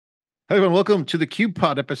Hey everyone, welcome to the CUBE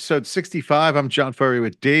Pod, episode 65. I'm John Furrier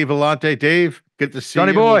with Dave Vellante. Dave, good to see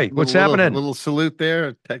Johnny you. Little, boy, what's little, little, happening? little salute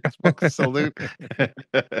there, textbook salute.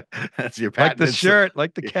 That's your Like the patented. shirt,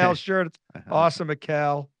 like the Cal Yeah. shirt. It's awesome at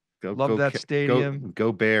Cal. Go, Love go, that go, stadium.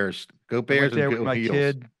 go Bears. Go I went Bears and there with go my Heels.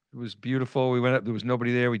 kid. It was beautiful. We went up, there was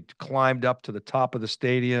nobody there. We climbed up to the top of the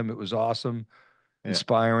stadium. It was awesome, Yeah.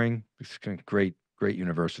 inspiring. It's a great, great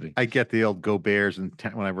university. I get the old go Bears and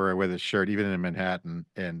whenever I wear this shirt, even in Manhattan,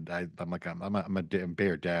 and I'm like I'm a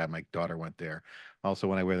Bear dad. My daughter went there. Also,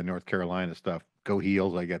 when I wear the North Carolina stuff, go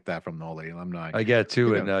Heels. I get that from all the alumni. I get it You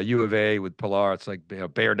too in know, U of A with Pilar. It's like,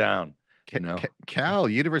 bear down, Cal,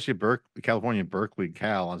 University of Berkeley, California, Berkeley,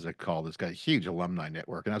 Cal, as they call this, got a huge alumni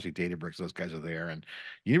network, and obviously Databricks, those guys are there, and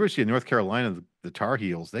University of North Carolina, the Tar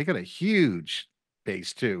Heels, they got a huge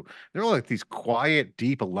base too. They're all like these quiet,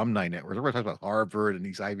 deep alumni networks. Everybody talks about Harvard and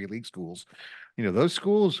these Ivy League schools. Those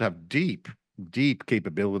schools have deep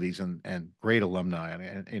capabilities and great alumni,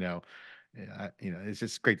 and it's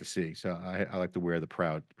just great to see. So I like to wear the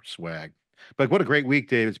proud swag. But what a great week,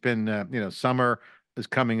 Dave! It's been summer is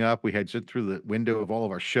coming up. We had just through the window of all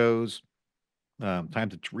of our shows. Time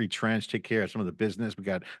to retrench, take care of some of the business. We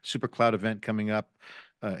got Super Cloud event coming up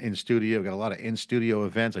in studio. We got a lot of in studio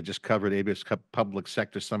events. I just covered AWS Public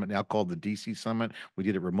Sector Summit, now called the DC Summit. We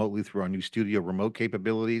did it remotely through our new studio remote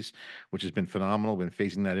capabilities, which has been phenomenal. Been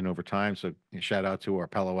phasing that in over time. So shout out to our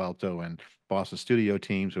Palo Alto and Boston studio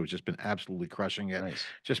teams who have just been absolutely crushing it. Nice.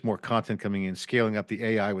 Just more content coming in, scaling up the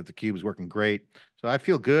AI with theCUBE is working great. So I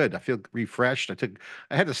feel good. I feel refreshed.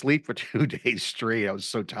 I had to sleep for 2 days straight. I was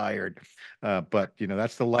so tired. But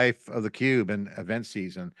that's the life of the cube and event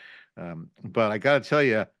season. But I got to tell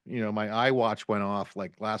you, my iWatch went off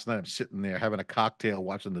like last night. I'm sitting there having a cocktail,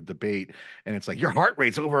 watching the debate, and it's like your heart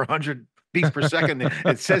rate's over 100 beats per second.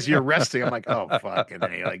 It says you're resting. I'm like, oh fucking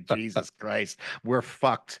A, like Jesus Christ, we're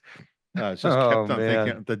fucked. Just Oh kept on man.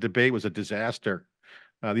 thinking the debate was a disaster.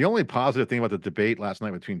 The only positive thing about the debate last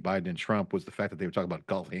night between Biden and Trump was the fact that they were talking about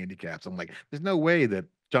golf handicaps. I'm like, there's no way that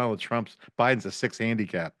Biden's a 6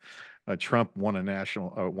 handicap. Trump won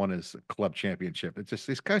his club championship. It's just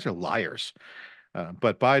these guys are liars.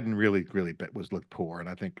 But Biden really looked poor, and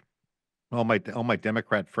I think all my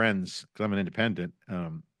Democrat friends, because I'm an independent,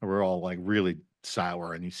 were all like really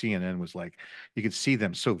sour. And CNN was like, you could see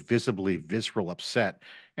them so visceral upset.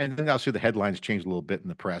 And then obviously the headlines changed a little bit in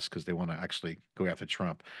the press because they want to actually go after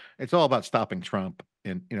Trump. It's all about stopping Trump.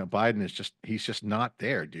 And Biden he's just not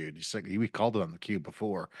there, dude. He's like we called it on the cube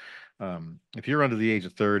before. If you're under the age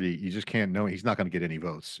of 30, you just can't know he's not going to get any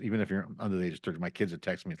votes. Even if you're under the age of 30, my kids would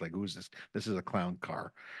text me, it's like, who's this? This is a clown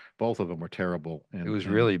car. Both of them were terrible. It And was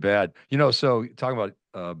really bad. So talking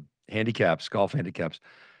about handicaps, golf handicaps.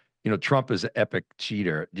 Trump is an epic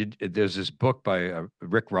cheater. There's this book by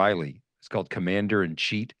Rick Riley. It's called Commander in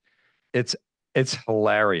Cheat. It's it's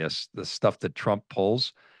hilarious the stuff that Trump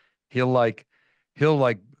pulls. He'll like he'll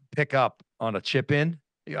like pick up on a chip in.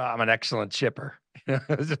 Yeah, I'm an excellent chipper.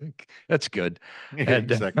 That's good.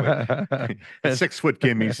 And exactly. It's and 6 foot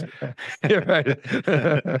gimmies. you're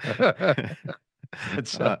right.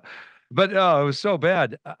 It's uh, but it was so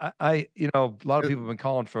bad. A lot of people have been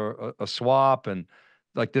calling for a swap, and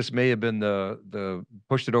like this may have been the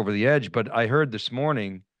pushed it over the edge. But I heard this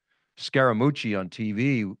morning Scaramucci on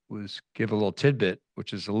TV was give a little tidbit,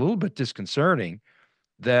 which is a little bit disconcerting,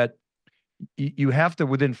 that you have to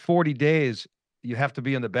within 40 days you have to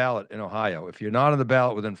be on the ballot in Ohio. If you're not on the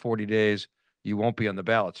ballot within 40 days, you won't be on the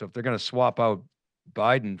ballot. So if they're going to swap out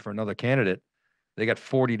Biden for another candidate, they got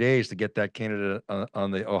 40 days to get that candidate on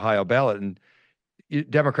the Ohio ballot. And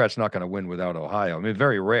Democrats not going to win without Ohio. I mean,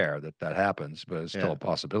 very rare that that happens, but it's still yeah. a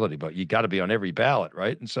possibility. But you got to be on every ballot,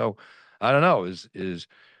 right? And so, I don't know. Is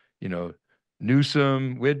you know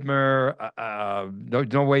Newsom, Widmer?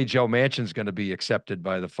 No way Joe Manchin's going to be accepted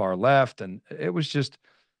by the far left, and it was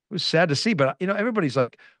sad to see. But everybody's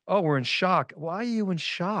like, "Oh, we're in shock." Why are you in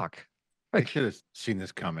shock? They Like, should have seen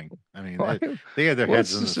this coming. I mean, why? they had their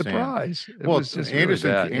heads What's in the the sand. surprise? It Well, was just really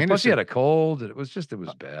Anderson, bad. And plus, he Anderson, had a cold. It uh,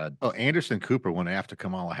 was bad. oh, Anderson Cooper went after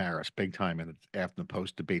Kamala Harris big time after the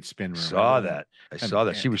post debate spin room. Saw that. I saw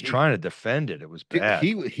that. And She was trying to defend it. It was dude, bad.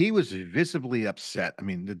 he was visibly upset. I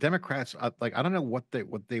mean, the Democrats, like I don't know what they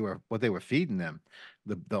were feeding them,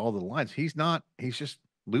 the all the lines. He's not. He's just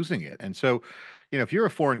losing it. And so, if you're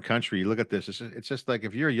a foreign country, you look at this. It's just like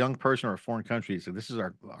if you're a young person or a foreign country, so this is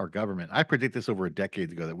our government. I predict this over a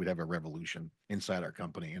decade ago that we'd have a revolution inside our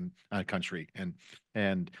company and country. And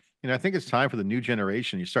I think it's time for the new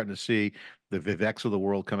generation. You're starting to see the Viveks of the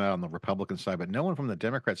world come out on the Republican side, but no one from the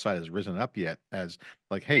Democrat side has risen up yet as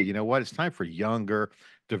like, hey, you know what? It's time for younger,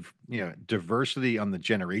 diversity on the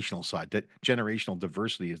generational side. That generational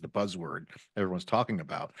diversity is the buzzword everyone's talking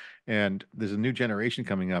about. And there's a new generation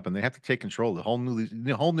coming up, and they have to take control of the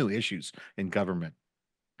whole new issues in government,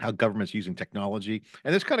 how government's using technology.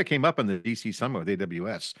 And this kind of came up in the DC summit with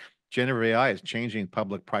AWS. Generative AI is changing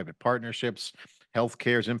public-private partnerships.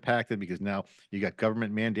 Healthcare is impacted because now you got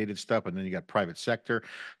government mandated stuff, and then you got private sector.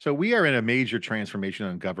 So we are in a major transformation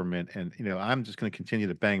on government, and I'm just going to continue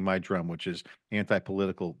to bang my drum, which is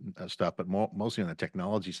anti-political stuff, but mostly on the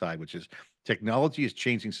technology side, which is technology is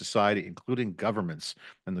changing society, including governments,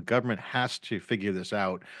 and the government has to figure this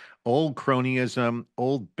out. Old cronyism,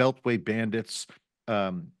 old beltway bandits,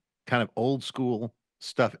 um, kind of old school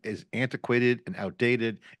stuff is antiquated and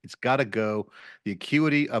outdated. It's got to go. The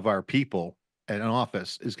acuity of our people at an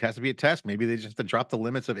office has to be a test. Maybe they just have to drop the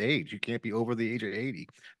limits of age. You can't be over the age of 80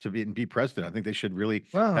 to be president. I think they should really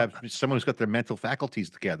Well, have someone who's got their mental faculties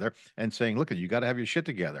together and saying, look, you got to have your shit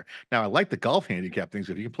together. Now, I like the golf handicap things.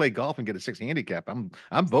 If you can play golf and get a 6 handicap, I'm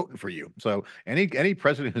voting for you. So any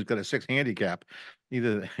president who's got a 6 handicap,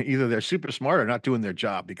 either they're super smart or not doing their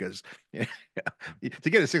job, because to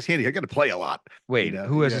get a 6 handicap, you got to play a lot. wait,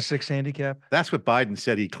 who has a 6 handicap? That's what Biden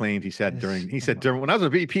said. He claimed he said during when I was a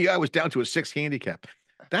VP, I was down to a 6 handicap.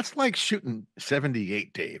 That's like shooting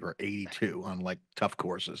 78, Dave, or 82 on like tough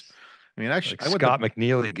courses. I mean, Like I went to Scott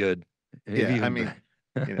McNeely good. Maybe yeah. I even mean,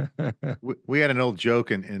 you know, we had an old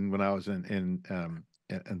joke in when I was in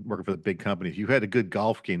working for the big company. If you had a good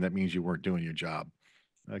golf game, that means you weren't doing your job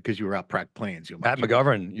because you were out playing too Pat much.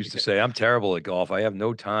 McGovern used to say, I'm terrible at golf. I have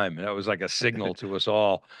no time. And that was like a signal to us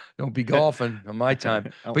all. Don't be golfing on my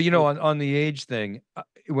time. But on the age thing,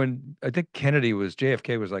 when I think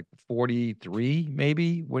JFK was like 43,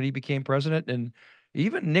 maybe when he became president. And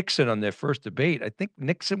even Nixon on their first debate, I think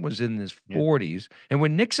Nixon was in his Yeah, 40s. And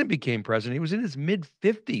when Nixon became president, he was in his mid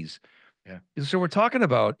 50s. yeah. So we're talking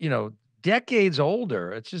about, decades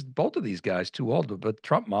older. It's just both of these guys too old, but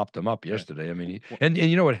Trump mopped them up Yeah. yesterday. I mean, Well, and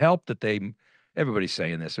it helped that everybody's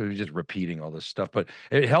saying this, so he's just repeating all this stuff, but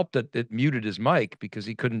it helped that it muted his mic because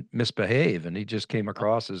he couldn't misbehave, and he just came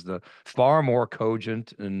across as the far more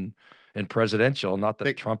cogent and presidential. Not that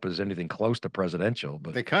they Trump is anything close to presidential,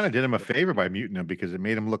 but they kind of did him a favor by muting him because it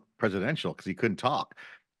made him look presidential because he couldn't talk.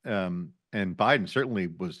 And Biden certainly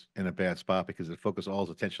was in a bad spot because it focused all his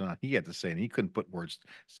attention on he had to say, and he couldn't put words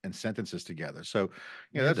and sentences together. So,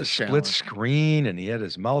 he had that's the a split challenge. screen, and he had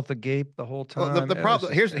his mouth agape the whole Well, time. the It was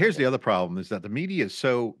problem just here's the terrible. other problem is that the media is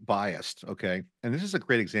so biased. Okay, and this is a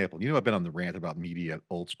great example. I've been on the rant about media.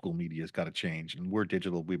 Old school media has got to change, and we're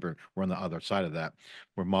digital. We're on the other side of that.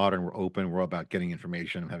 We're modern. We're open. We're all about getting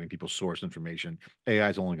information and having people source information. AI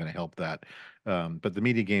is only going to help that, but the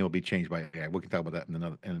media game will be changed by AI. We can talk about that in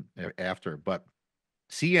another and after. But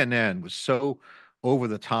CNN was so over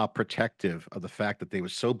the top protective of the fact that they were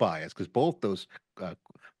so biased because both those uh,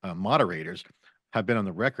 moderators have been on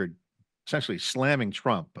the record essentially slamming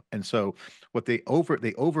Trump. And so what they over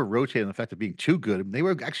rotated on the fact of being too good. They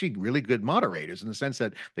were actually really good moderators in the sense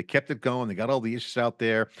that they kept it going. They got all the issues out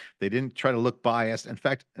there. They didn't try to look biased. In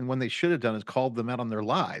fact, and when they should have done is called them out on their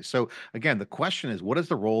lies. So again, the question is, what is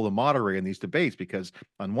the role of the moderator in these debates? Because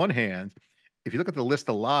on one hand, if you look at the list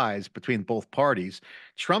of lies between both parties,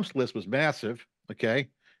 Trump's list was massive, okay?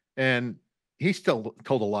 And he still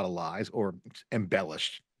told a lot of lies or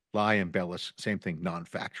embellished, lie, embellish, same thing,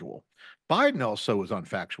 non-factual. Biden also was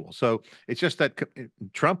unfactual. So it's just that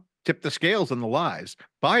Trump tipped the scales on the lies.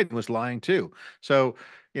 Biden was lying too. So,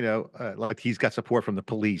 like he's got support from the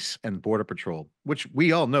police and Border Patrol, which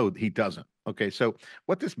we all know he doesn't. Okay. So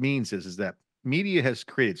what this means is that media has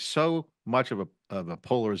created so much of a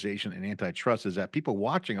polarization and antitrust is that people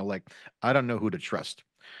watching are like, I don't know who to trust.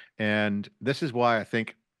 And this is why I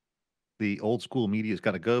think the old school media's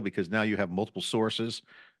got to go because now you have multiple sources,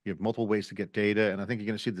 you have multiple ways to get data, and I think you're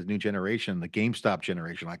going to see the new generation, the GameStop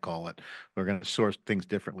generation, I call it. We're going to source things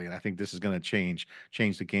differently, and I think this is going to change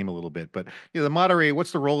the game a little bit. But the moderator,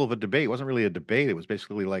 what's the role of a debate? It wasn't really a debate. It was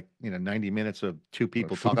basically like 90 minutes of two A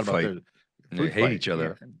people food talking about fight. their And they food hate fight. each Yeah,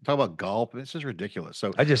 other. talk about golf. This is ridiculous.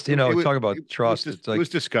 So I just, talk about trust. It's it like was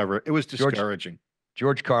it was George discouraging.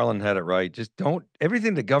 George Carlin had it right. Just don't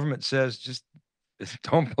everything the government says, just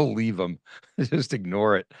don't believe them. Just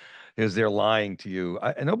ignore it because they're lying to you.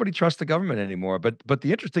 And nobody trusts the government anymore. But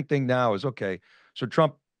the interesting thing now is okay. So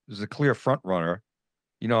Trump is a clear front runner.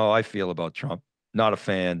 You know how I feel about Trump. Not a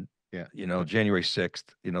fan. Yeah, January 6th,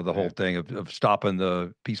 the whole yeah, thing of stopping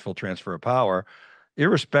the peaceful transfer of power,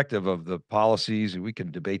 irrespective of the policies, and we can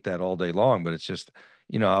debate that all day long, but it's just,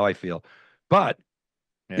 You know how I feel. But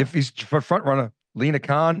Yeah, if he's for front runner, Lena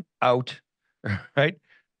Khan out, right?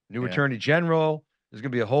 New yeah, attorney general. There's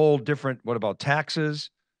going to be a whole different. What about taxes?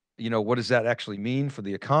 You know, what does that actually mean for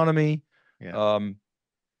the economy yeah. um,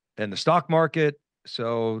 and the stock market?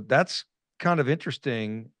 So that's kind of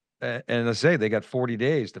interesting. And I say they got 40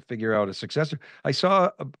 days to figure out a successor. I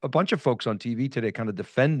saw a bunch of folks on TV today kind of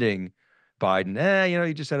defending Biden. You know,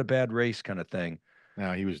 he just had a bad race kind of thing.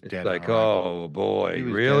 No, he was It's dead on like, arrival. oh boy, He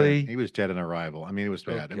was dead. really? He was dead on arrival. I mean, it was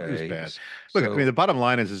bad. It was Okay. bad. Look, I mean, So the bottom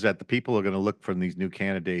line is that the people are going to look for these new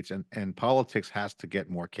candidates, and politics has to get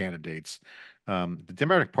more candidates. The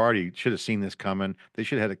Democratic Party should have seen this coming. They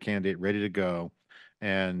should have had a candidate ready to go,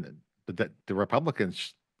 and the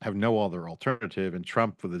Republicans have no other alternative. And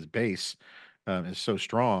Trump, with his base, is so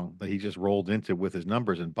strong that he just rolled into with his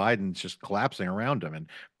numbers, and Biden's just collapsing around him. And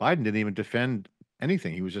Biden didn't even defend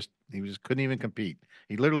anything. He just couldn't even compete.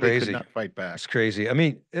 He literally could crazy. not fight It's back. crazy.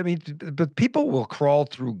 But people will crawl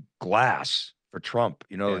through glass for Trump.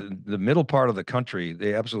 You Yeah. know, the middle part of the country,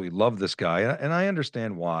 they absolutely love this guy, and I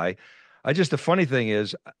understand why. The funny thing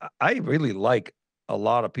is, I really like a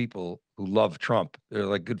lot of people who love Trump. They're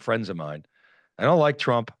like good friends of mine. I don't like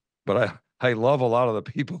Trump, but I love a lot of the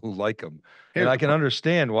people who like him, and Here's I the can pro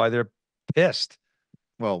understand why they're pissed.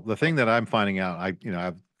 Well, the thing that I'm finding out,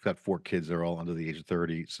 I've got 4 kids. They're all under the age of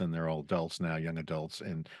 30, and they're all adults now, young adults,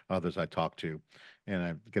 and others I talk to, and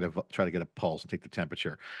I try to get a pulse and take the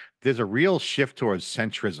temperature. There's a real shift towards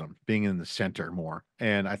centrism, being in the center more,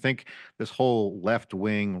 and I think this whole left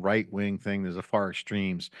wing, right wing thing, there's a far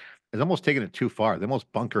extremes, is almost taking it too far. They're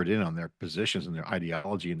almost bunkered in on their positions and their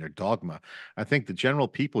ideology and their dogma. I think the general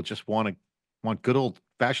people just want good old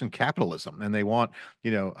fashioned capitalism, and they want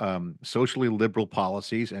socially liberal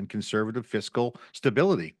policies and conservative fiscal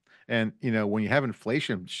stability. And when you have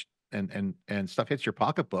inflation and stuff hits your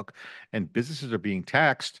pocketbook, and businesses are being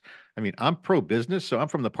taxed. I mean, I'm pro business, so I'm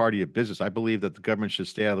from the party of business. I believe that the government should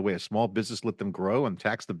stay out of the way of small business, let them grow, and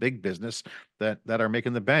tax the big business that are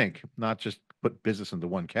making the bank, not just put business into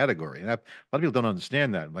one category. And a lot of people don't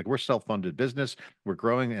understand that. Like, we're self-funded business, we're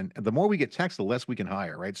growing, and the more we get taxed, the less we can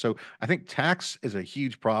hire, right? So I think tax is a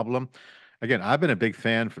huge problem. Again, I've been a big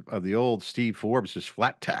fan of the old Steve Forbes'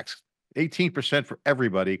 flat tax, 18% for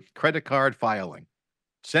everybody, credit card filing.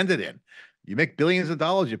 Send it in. You make billions of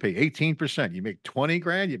dollars, you pay 18%. You make 20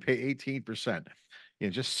 grand, you pay 18%.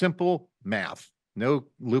 Just simple math, no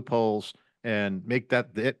loopholes, and make that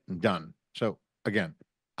it and done. So again,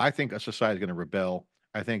 I think a society is going to rebel.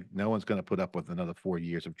 I think no one's going to put up with another 4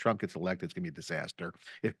 years. If Trump gets elected, it's going to be a disaster.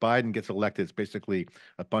 If Biden gets elected, it's basically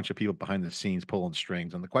a bunch of people behind the scenes pulling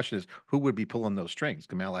strings. And the question is, who would be pulling those strings?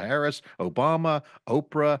 Kamala Harris, Obama,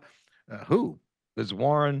 Oprah, who? There's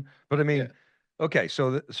Warren, but Yeah. okay.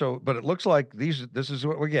 But it looks like this is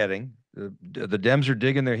what we're getting. The Dems are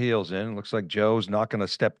digging their heels in. It looks like Joe's not going to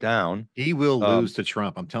step down. He will Um, lose to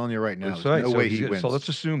Trump. I'm telling you right now. so, There's right, no so way he's he so wins. let's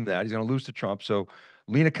assume that he's going to lose to Trump. So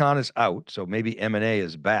Lena Khan is out. So maybe M&A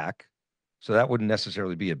is back. So that wouldn't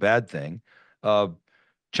necessarily be a bad thing. Uh,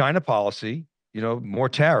 China policy, more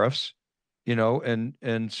tariffs,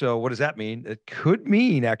 and so what does that mean? It could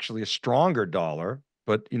mean actually a stronger dollar,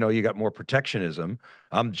 but you got more protectionism.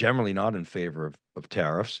 I'm generally not in favor of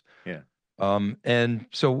tariffs. Yeah. And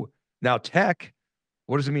so now tech,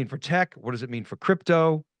 what does it mean for tech? What does it mean for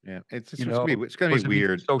crypto? Yeah, it's You it's gonna know, be it's gonna what be does it mean for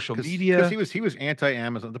weird social because media? he was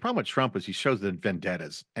anti-Amazon. The problem with Trump is he shows the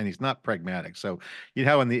vendettas, and he's not pragmatic. So you know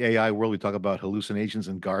how in the AI world we talk about hallucinations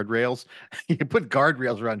and guardrails. You put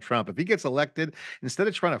guardrails around Trump. If he gets elected, instead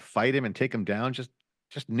of trying to fight him and take him down, just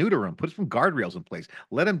neuter him. Put some guardrails in place.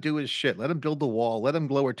 Let him do his shit. Let him build the wall. Let him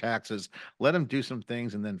lower taxes. Let him do some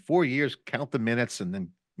things, and then 4 years, count the minutes, and then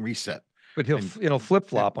reset. But he'll And flip yeah,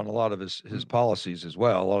 flop on a lot of his mm, policies as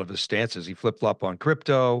well. A lot of his stances. He flip flop on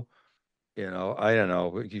crypto. I don't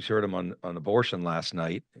know. You heard him on abortion last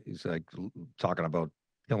night. He's like talking about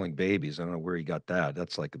killing babies. I don't know where he got that.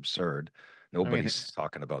 That's like absurd. I mean, Nobody's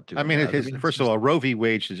talking about I doing mean, that. his It's first of just all, Roe v.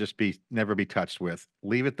 Wade should just be never be touched with.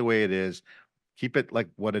 Leave it the way it is. Keep it like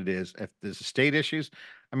what it is. If there's state issues,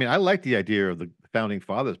 I mean, I like the idea of the founding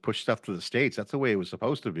fathers push stuff to the states. That's the way it was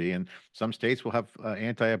supposed to be. And some states will have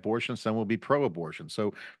anti-abortion, some will be pro-abortion.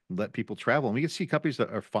 So let people travel. And we can see companies that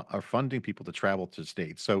are funding people to travel to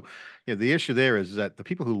states. So the issue there is that the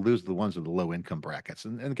people who lose are the ones with the low income brackets.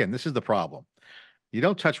 And again, this is the problem. You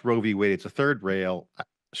don't touch Roe v. Wade. It's a third rail.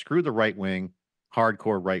 Screw the right wing,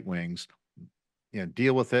 hardcore right wings.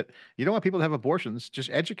 Deal with it. You don't want people to have abortions. Just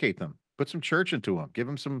educate them. Put some church into them. Give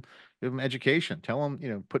them education. Tell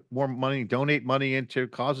them, put more money, donate money into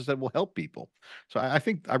causes that will help people. So I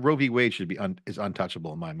think Roe v. Wade should be is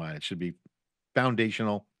untouchable in my mind. It should be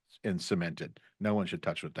foundational, and cemented. No one should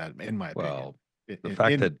touch with that, in my opinion. Well, the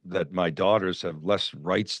fact In that my daughters have less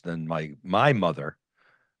rights than my mother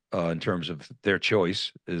in terms of their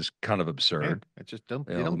choice is kind of yeah, absurd. it just don't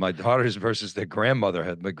You you know, don't my daughters versus their grandmother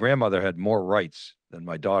had my grandmother had more rights than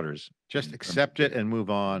my daughters just in terms accept of it and move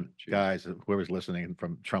on, choose. guys. Whoever's listening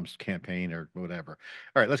from Trump's campaign or whatever.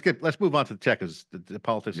 All right, let's move on to the tech because the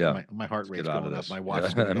politics. Yeah, My heart let's get rate's out of going up. this. My watch Yeah,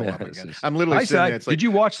 is going to I go mean, up this again. is. I'm literally sitting there. It's Did like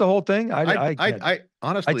you watch the whole thing? I I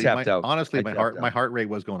honestly, tapped out. I tapped my out. heart rate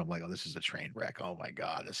was going. I'm like, oh, this is a train wreck. Oh my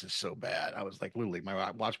god, this is so bad. I was like, literally,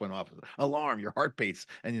 my watch went off. Alarm! Your heart beats,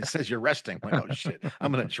 and it says you're resting. I'm like, oh shit,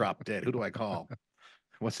 I'm gonna drop dead. Who do I call?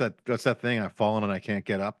 What's that thing? I've fallen and I can't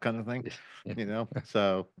get up, kind of thing.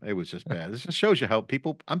 So it was just bad. This just shows you how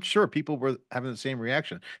people. I'm sure people were having the same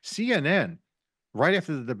reaction. CNN, right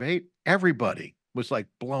after the debate, everybody was like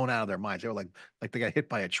blown out of their minds. They were like they got hit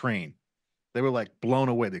by a train. They were like blown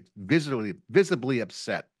away. They visibly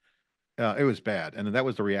upset. It was bad, and that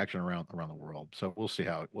was the reaction around the world. So we'll see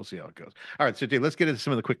how it goes. All right, so Dave, let's get into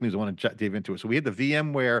some of the quick news. I want to dive into it. So we had the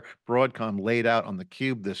VMware Broadcom laid out on the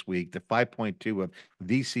Cube this week, the 5.2 of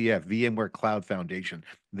VCF, VMware Cloud Foundation.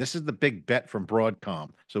 This is the big bet from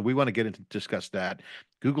Broadcom. So we want to get into discuss that.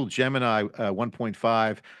 Google Gemini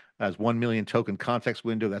 1.5 as 1 million token context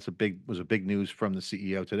window. Was a big news from the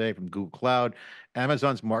CEO today from Google Cloud.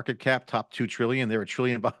 Amazon's market cap top 2 trillion. They're a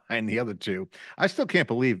trillion behind the other two. I still can't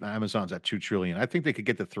believe Amazon's at 2 trillion. I think they could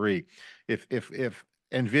get to 3. If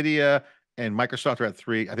Nvidia and Microsoft are at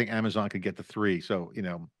 3, I think Amazon could get to 3. So,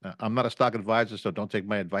 I'm not a stock advisor, so don't take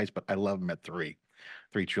my advice, but I love them at 3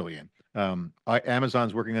 trillion.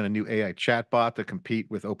 Amazon's working on a new AI chatbot to compete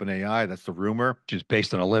with OpenAI. That's the rumor. Which is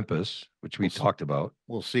based on Olympus, which we talked about.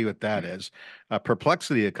 We'll see what that is.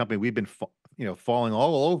 Perplexity, a company we've been falling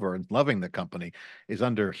all over and loving the company, is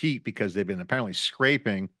under heat because they've been apparently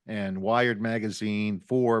scraping, and Wired magazine,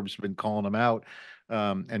 Forbes been calling them out.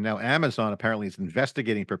 And now Amazon apparently is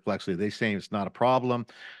investigating Perplexity. They saying it's not a problem.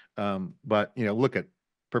 But look at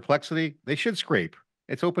Perplexity. They should scrape.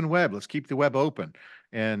 It's open web. Let's keep the web open.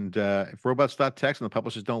 And if robots.txt and the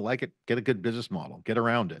publishers don't like it, get a good business model. Get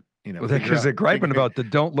around it. Well, Figure because out. they're griping about the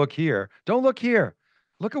don't look here. Don't look here.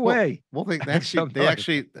 Look Well, away. they So they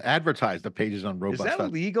actually advertise the pages on is that a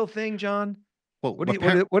robots. legal thing, John? Well,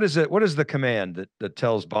 What is it? What is the command that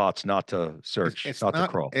tells bots not to search, not to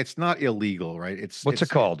crawl? it's not illegal, right? What's it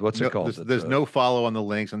called? What's No, it called? there's no follow on the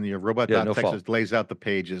links, and your Yeah, no robot.txt fault. just lays out the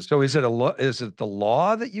pages. So is it a law? Is it the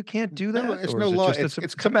law that you can't do No, that, it's or no is it law. just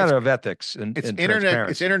it's a matter of ethics and It's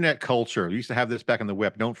transparency? internet culture. We used to have this back on the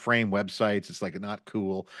web. Don't frame websites. It's like not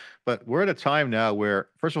cool. But we're at a time now where,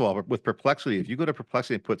 first of all, with Perplexity, if you go to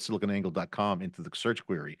Perplexity and put siliconangle.com into the search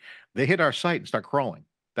query, they hit our site and start crawling.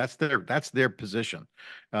 That's their position,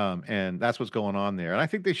 and that's what's going on there. And I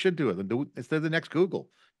think they should do it. They're the next Google.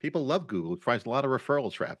 People love Google. It provides a lot of referral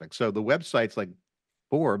traffic. So the websites like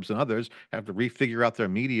Forbes and others have to refigure out their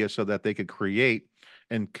media so that they could create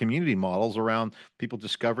and community models around people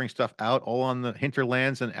discovering stuff out all on the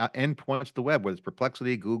hinterlands and endpoints of the web, whether it's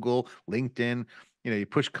Perplexity, Google, LinkedIn. You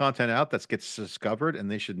push content out that gets discovered, and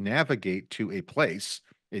they should navigate to a place.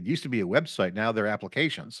 It used to be a website, now they're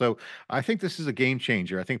applications. So I think this is a game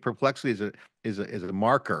changer. I think Perplexity is a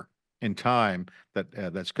marker in time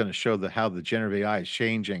that's going to show how the generative AI is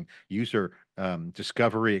changing user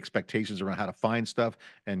discovery expectations around how to find stuff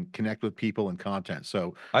and connect with people and content.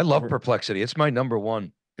 So I love Perplexity. It's my number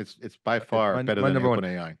one. it's by It's far better my than number one.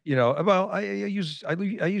 OpenAI. Well, I use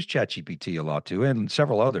ChatGPT a lot too, and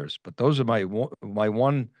several others. But those are my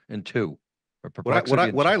one and two, or Perplexity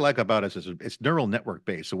and What I Chat. like about it is it's neural network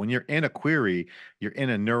based. So when you're in a query, you're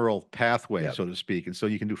in a neural pathway, Yeah, so to speak, and so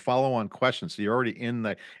you can do follow on questions. So you're already in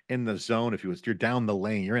the zone. If you're down the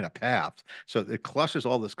lane, you're in a path. So it clusters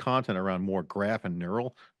all this content around more graph and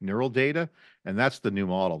neural data, and that's the new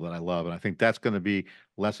model that I love. And I think that's going to be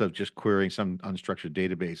less of just querying some unstructured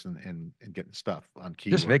database and getting stuff on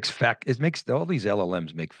just keyword. it makes all these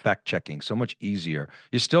LLMs make fact checking so much easier.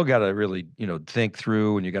 You still got to really think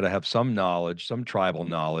through, and you got to have some knowledge, some tribal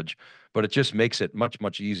knowledge, but it just makes it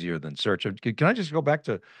much easier than search. Can I just go back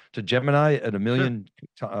to Gemini at a Sure. million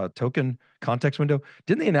token context window?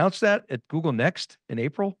 Didn't they announce that at Google Next in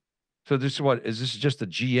April? So is this just a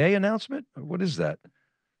GA announcement? Or what is that?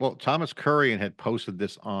 Well, Thomas Kurian had posted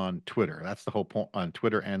this on Twitter. That's the whole point on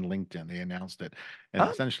Twitter and LinkedIn. They announced it, and I'm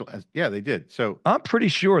essentially, yeah, they did. So I'm pretty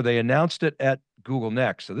sure they announced it at Google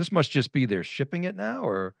Next. So this must just be they're shipping it now,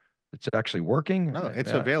 or it's actually working. no, it's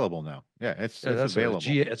Yeah, available now. Yeah, yeah, it's that's a available.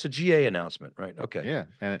 GA. It's a GA announcement, right? Okay. Yeah,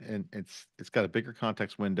 and it's got a bigger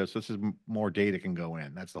context window, so this is more data can go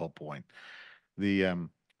in. That's the whole point. The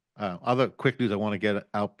Other quick news I want to get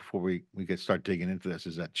out before we get start digging into this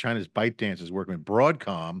is that China's ByteDance is working with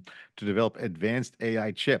Broadcom to develop advanced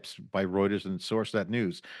AI chips by Reuters and source that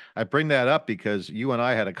news. I bring that up because you and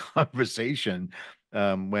I had a conversation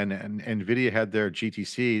when NVIDIA had their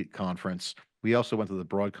GTC conference. We also went to the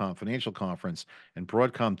Broadcom financial conference, and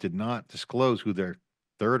Broadcom did not disclose who their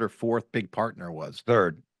third or fourth big partner was.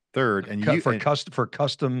 Third. Third, and you For and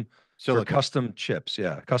silicon. custom chips,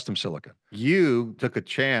 yeah, custom silicon. You took a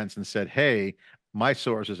chance and said, "Hey, my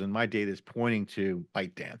sources and my data is pointing to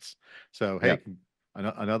ByteDance." So, Yeah. hey,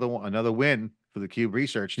 another one, another win for the Cube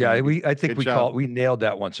research Yeah, team. I think Good job. we nailed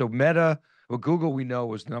that one. So Meta, well, Google we know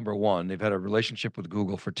was number one. They've had a relationship with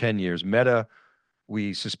Google for 10 years. Meta,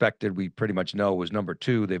 we suspected, we pretty much know was number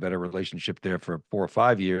two. They've had a relationship there for 4 or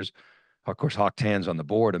 5 years. Of course, Hawk Tan's on the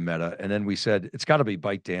board of Meta. And then we said, it's got to be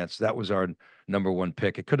ByteDance. That was our number one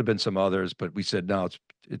pick. It could have been some others, but we said, no,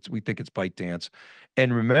 we think it's ByteDance.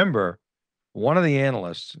 And remember, one of the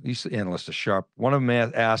analysts, these analysts are sharp. One of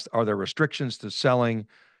them asked, are there restrictions to selling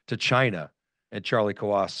to China? And Charlie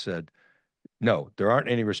Kawwas said, no, there aren't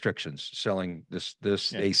any restrictions selling this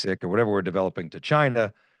Yeah. ASIC or whatever we're developing to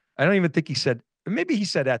China. I don't even think he said, maybe he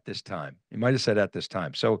said at this time. He might have said at this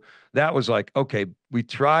time. So that was like, okay,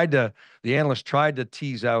 the analyst tried to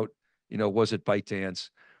tease out, was it ByteDance?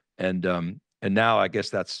 And now I guess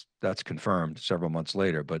that's confirmed several months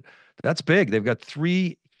later. But that's big. They've got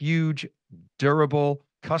three huge, durable,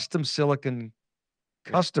 custom silicon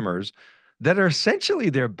customers that are essentially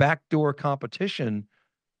their backdoor competition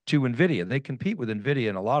to NVIDIA. They compete with NVIDIA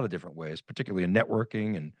in a lot of different ways, particularly in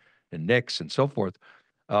networking and NICs and so forth.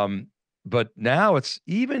 But now it's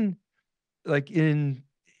even like in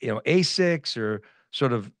ASICs or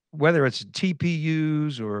sort of whether it's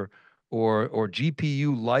TPUs or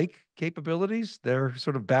GPU like capabilities, they're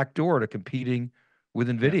sort of backdoor to competing with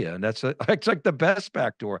Yeah. NVIDIA, and it's like the best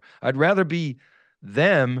backdoor. I'd rather be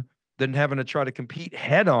them than having to try to compete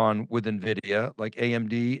head on with NVIDIA like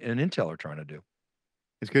AMD and Intel are trying to do.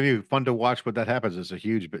 It's going to be fun to watch what that happens. It's a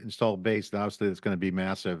huge installed base. And obviously, it's going to be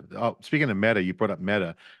massive. Oh, speaking of Meta, you brought up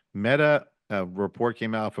Meta. Meta report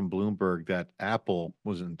came out from Bloomberg that Apple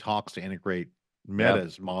was in talks to integrate Yeah,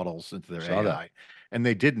 Meta's models into their saw that. AI, and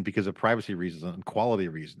they didn't because of privacy reasons and quality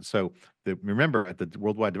reasons. So, remember at the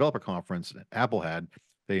Worldwide Developer Conference Apple had,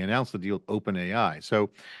 they announced the deal with OpenAI.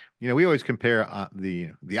 So, we always compare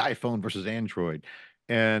the iPhone versus Android,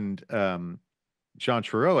 and John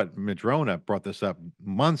Trureau at Madrona brought this up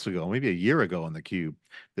months ago, maybe a year ago on theCUBE.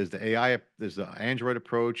 There's the AI, there's the Android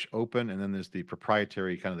approach, open, and then there's the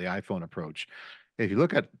proprietary kind of the iPhone approach. If you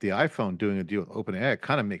look at the iPhone doing a deal with OpenAI, it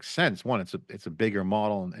kind of makes sense. One, it's a bigger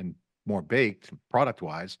model and more baked product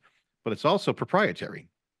wise, but it's also proprietary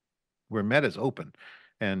where Meta's open,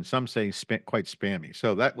 and some say quite spammy.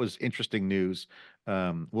 So that was interesting news.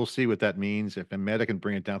 We'll see what that means. If Meta can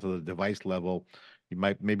bring it down to the device level,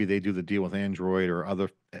 maybe they do the deal with Android or other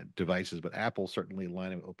devices, but Apple certainly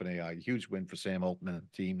aligning with OpenAI, huge win for Sam Altman and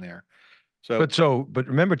the team there. So, But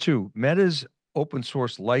remember too, Meta's open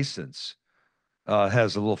source license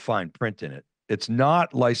has a little fine print in it. It's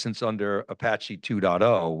not licensed under Apache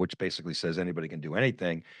 2.0, which basically says anybody can do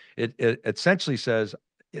anything. It essentially says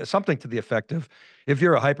something to the effect of, if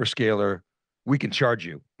you're a hyperscaler, we can charge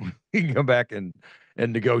you. We can come back and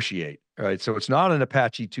negotiate. Right. So it's not an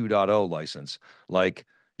Apache 2.0 license like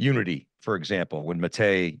Unity, for example, when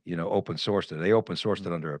Mate, open sourced it. They open sourced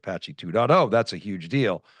it under Apache 2.0. That's a huge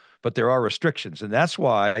deal. But there are restrictions. And that's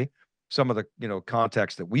why some of the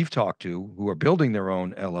contacts that we've talked to who are building their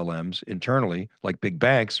own LLMs internally, like big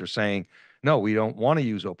banks, are saying, no, we don't want to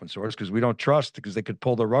use open source because we don't trust, because they could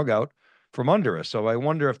pull the rug out from under us. So I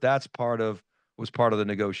wonder if that's was part of the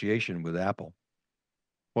negotiation with Apple.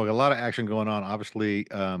 well, a lot of action going on. Obviously,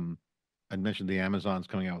 I mentioned the Amazon's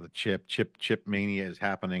coming out with a chip mania is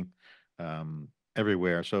happening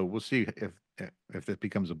everywhere. So we'll see if it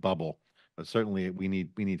becomes a bubble. But certainly we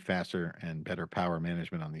need faster and better power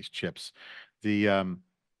management on these chips. The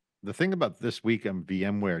thing about this week on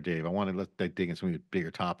VMware, Dave, I want to dig into some of the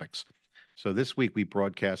bigger topics. So this week we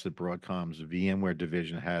broadcasted Broadcom's VMware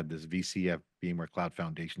division had this VCF VMware Cloud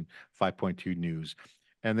Foundation 5.2 news,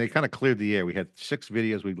 and they kind of cleared the air. We had 6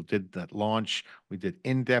 videos we did that launch. We did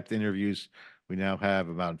in-depth interviews. We now have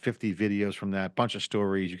about 50 videos from that, bunch of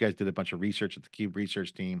stories. You guys did a bunch of research at the Cube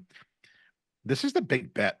research team. This is the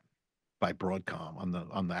big bet by Broadcom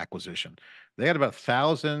on the acquisition. They had about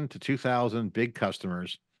 1,000 to 2,000 big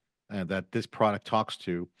customers that this product talks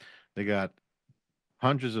to. They got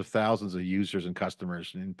hundreds of thousands of users and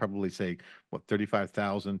customers, and probably say what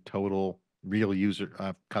 35,000 total real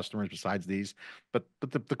user customers besides these. But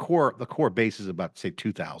the core base is about say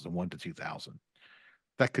 2,000, 1 to 2,000.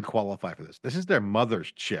 that could qualify for this. This is their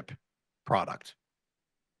mother's chip product.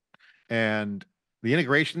 And the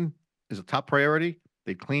integration is a top priority.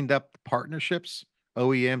 They cleaned up partnerships,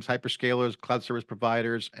 OEMs, hyperscalers, cloud service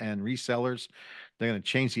providers, and resellers. They're going to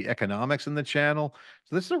change the economics in the channel.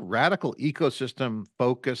 So this is a radical ecosystem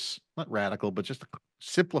focus, not radical, but just a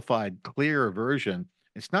simplified, clearer version.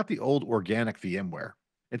 It's not the old organic VMware.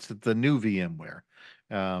 It's the new VMware.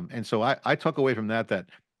 And so I took away from that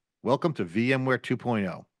welcome to VMware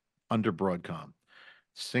 2.0 under Broadcom.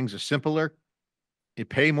 Things are simpler. You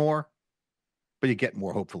pay more, but you get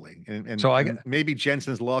more, hopefully. And, So and, I got, and maybe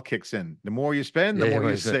Jensen's law kicks in. The more you spend, the yeah, more what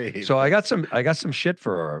you is it? save. So I got some shit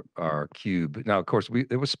for our cube. Now, of course,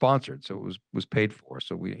 it was sponsored, so it was paid for.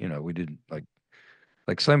 So we didn't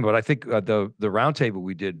like slam, but I think the roundtable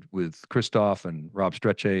we did with Christoph and Rob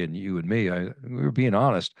Strechay and you and me, we were being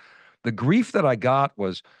honest. The grief that I got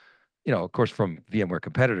was, of course, from VMware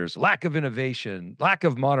competitors, lack of innovation, lack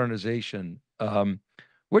of modernization,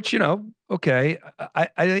 which, okay.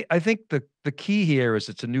 I think the key here is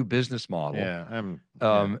it's a new business model. Yeah,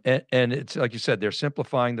 yeah. And it's like you said, they're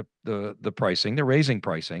simplifying the pricing, they're raising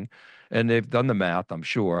pricing, and they've done the math, I'm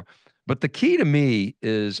sure. But the key to me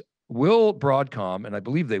is, will Broadcom, and I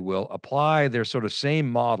believe they will, apply their sort of same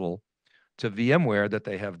model to VMware that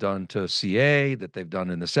they have done to CA, that they've done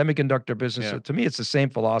in the semiconductor business. Yeah. So to me, it's the same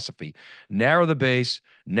philosophy. Narrow the base,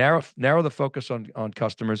 narrow the focus on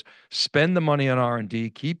customers, spend the money on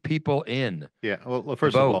R&D, keep people in Yeah. Well, the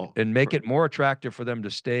first of boat all, and make it more attractive for them to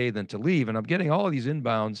stay than to leave. And I'm getting all of these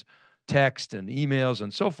inbounds text and emails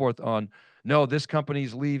and so forth on, no, this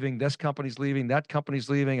company's leaving, that company's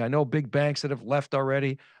leaving. I know big banks that have left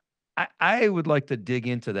already. I would like to dig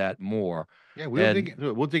into that more. yeah, we'll dig And into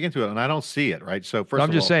it. We'll dig into it. And I don't see it, right? So first I'm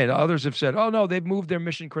of just all, saying, others have said, oh, no, they've moved their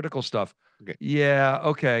mission critical stuff. okay. Yeah,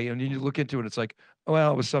 okay. And you look into it, it's like,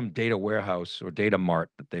 well, it was some data warehouse or data mart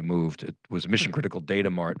that they moved. It was mission critical data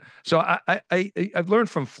mart. So I've learned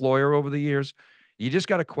from Floyer over the years, you just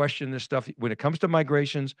got to question this stuff. When it comes to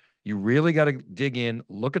migrations, you really got to dig in,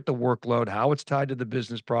 look at the workload, how it's tied to the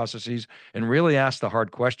business processes, and really ask the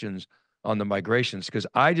hard questions on the migrations. Because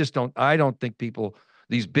I don't think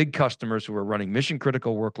these big customers who are running mission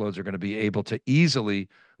critical workloads are going to be able to easily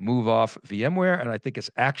move off VMware. And I think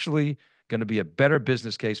it's actually going to be a better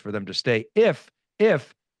business case for them to stay if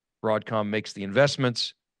Broadcom makes the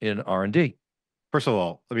investments in R&D. First of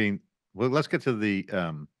all, I mean, well, let's get to the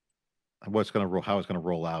how it's going to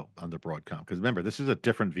roll out on the Broadcom. Because remember, this is a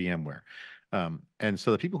different VMware. And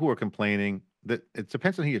so the people who are complaining, that it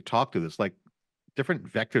depends on who you talk to. There's like different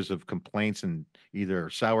vectors of complaints and either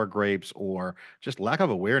sour grapes or just lack of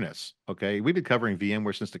awareness. Okay. We've been covering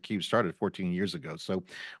VMware since theCUBE started 14 years ago. So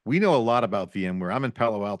we know a lot about VMware. I'm in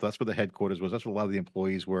Palo Alto. That's where the headquarters was. That's where a lot of the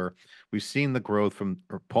employees were. We've seen the growth from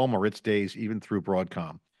Paul Moritz days, even through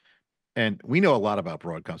Broadcom. And we know a lot about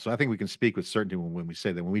Broadcom. So I think we can speak with certainty when we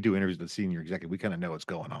say that when we do interviews with the senior executive, we kind of know what's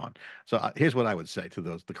going on. So here's what I would say to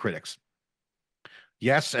the critics.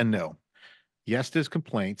 Yes and no. Yes, there's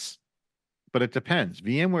complaints, but it depends.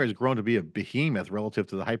 VMware has grown to be a behemoth relative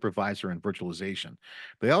to the hypervisor and virtualization.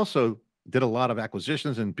 They also did a lot of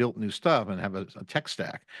acquisitions and built new stuff and have a tech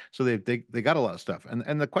stack. So they got a lot of stuff.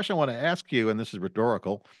 And the question I want to ask you, and this is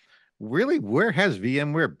rhetorical, really, where has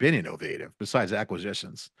VMware been innovative besides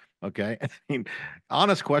acquisitions? Okay. I mean,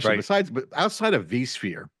 honest question, Right. but outside of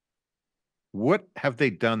vSphere, what have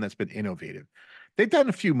they done that's been innovative? They've done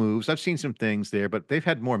a few moves. I've seen some things there, but they've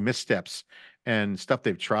had more missteps and stuff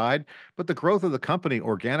they've tried. But the growth of the company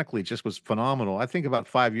organically just was phenomenal. I think about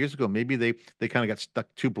 5 years ago, maybe they kind of got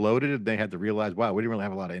stuck too bloated and they had to realize, wow, we didn't really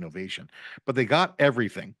have a lot of innovation. But they got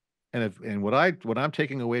everything. And what I'm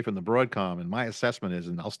taking away from the Broadcom and my assessment is,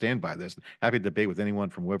 and I'll stand by this, happy to debate with anyone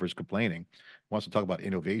from whoever's complaining, wants to talk about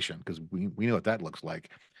innovation, because we know what that looks like.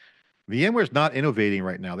 VMware's not innovating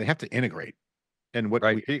right now. They have to integrate.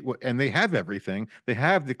 Right. And they have everything. They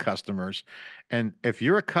have the customers. And if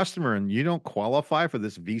you're a customer and you don't qualify for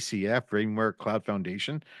this VCF, VMware Cloud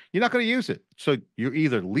Foundation, you're not going to use it. So you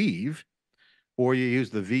either leave or you use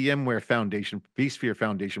the VMware Foundation, vSphere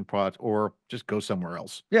Foundation product, or just go somewhere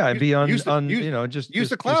else. Yeah, and be Use the use use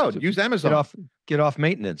the just cloud, use get Amazon. off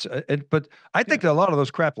maintenance. But I Yeah. think that a lot of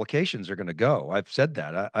those crap applications are going to go. I've said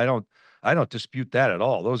that. I don't dispute that at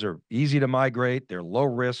all. Those are easy to migrate. They're low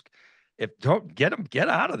risk. If don't get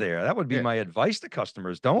out of there. That would be Yeah. my advice to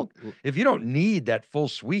customers. L- Don't l- If you don't need that full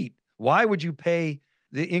suite, why would you pay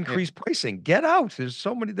the yeah. increased pricing? Get out. There's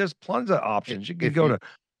tons of options. You can If go you to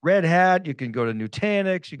Red Hat, you can go to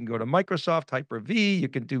Nutanix, you can go to Microsoft Hyper-V, you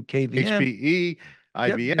can do KVM. HPE,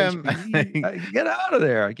 Yep, IBM, HPE. Get out of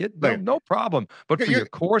there. like No problem. But for you're your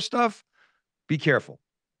core stuff, be careful.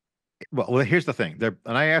 Well, here's the thing.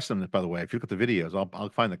 And I asked them this, by the way. If you look at the videos, I'll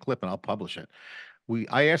find the clip and I'll publish it.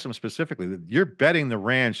 I asked them specifically that you're betting the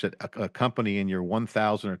ranch that a company in your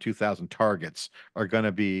 1,000 or 2,000 targets are going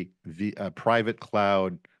to be the private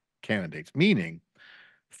cloud candidates, meaning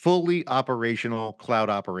fully operational cloud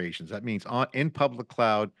operations. That means in public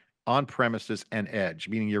cloud, on premises, and edge,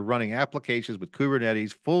 meaning you're running applications with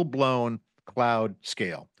Kubernetes, full blown cloud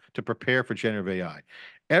scale to prepare for generative AI.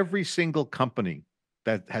 Every single company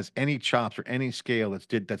that has any chops or any scale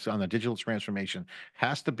that's on a digital transformation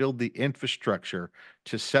has to build the infrastructure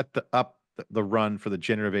to set the run for the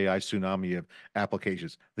generative AI tsunami of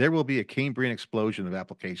applications. There will be a Cambrian explosion of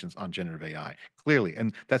applications on generative AI, clearly.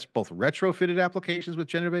 And that's both retrofitted applications with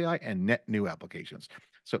generative AI and net new applications.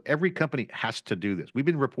 So every company has to do this. We've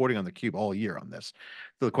been reporting on theCUBE all year on this.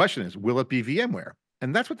 So the question is, will it be VMware?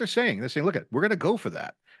 And that's what they're saying. They're saying, look, we're going to go for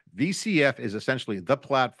that. VCF is essentially the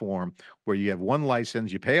platform where you have one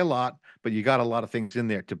license, you pay a lot, but you got a lot of things in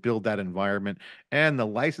there to build that environment. And the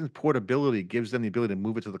license portability gives them the ability to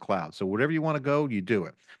move it to the cloud. So wherever you want to go, you do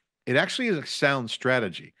it. It actually is a sound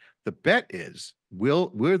strategy. The bet is,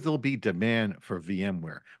 will there be demand for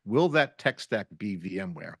VMware? Will that tech stack be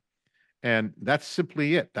VMware? And that's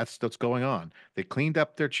simply it. That's what's going on. They cleaned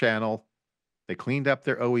up their channel. They cleaned up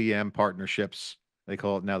their OEM partnerships. They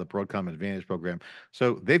call it now the Broadcom Advantage Program.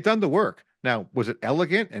 So they've done the work. Now, was it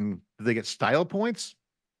elegant and did they get style points?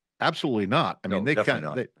 Absolutely not. I mean, No, definitely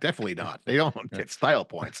not. definitely not. They don't get style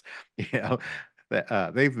points. You know,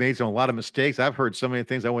 they've made a lot of mistakes. I've heard so many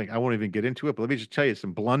things. I won't even get into it. But let me just tell you,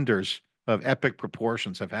 some blunders of epic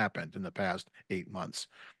proportions have happened in the past 8 months.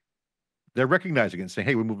 They're recognizing it and saying,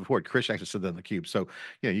 "Hey, we're moving forward." Chris actually said that on the cube. So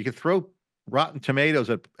you can throw rotten tomatoes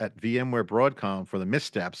at VMware Broadcom for the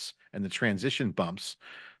missteps and the transition bumps,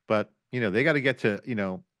 but they got to get to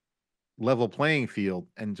level playing field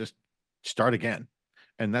and just start again.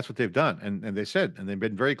 And that's what they've done. And they said, and they've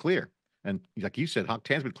been very clear. And like you said, Hock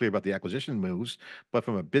Tan's been clear about the acquisition moves, but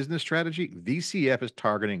from a business strategy, VCF is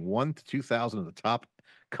targeting 1 to 2,000 of the top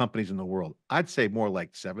companies in the world. I'd say more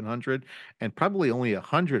like 700, and probably only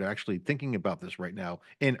 100 are actually thinking about this right now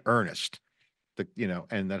in earnest.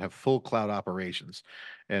 And that have full cloud operations,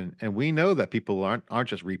 and we know that people aren't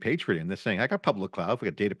just repatriating. They're saying, I got public cloud, we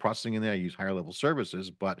got data processing in there, I use higher level services,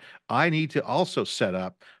 but I need to also set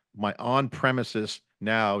up my on premises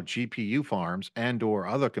now GPU farms and or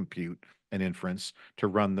other compute and inference to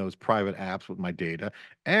run those private apps with my data.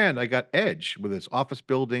 And I got edge, whether it's office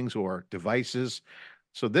buildings or devices.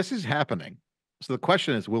 So this is happening. So the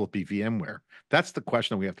question is, will it be VMware? That's the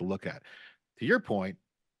question we have to look at. To your point,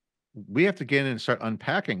 we have to get in and start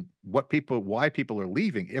unpacking why people are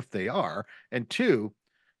leaving if they are, and two,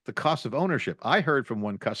 the cost of ownership. I heard from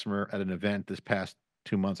one customer at an event this past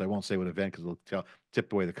 2 months. I won't say what event because it'll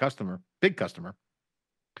tip away the customer, big customer,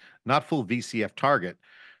 not full VCF target,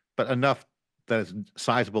 but enough that is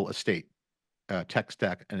sizable estate, tech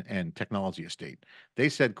stack and technology estate. They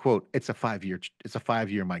said, "quote It's a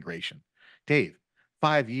 5-year migration." Dave,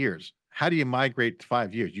 5 years. How do you migrate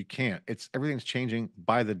 5 years? You can't. Everything's changing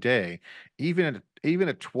by the day. Even a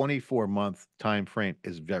 24-month time frame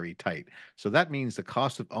is very tight. So that means the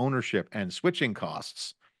cost of ownership and switching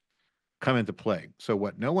costs come into play. So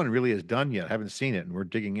what no one really has done yet, I haven't seen it, and we're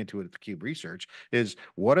digging into it at the Cube Research, is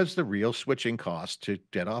what is the real switching cost to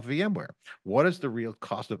get off VMware? What is the real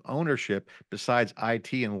cost of ownership besides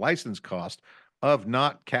IT and license cost of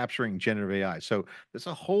not capturing generative AI? So there's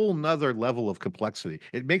a whole nother level of complexity.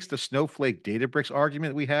 It makes the Snowflake Databricks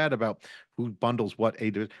argument we had about who bundles what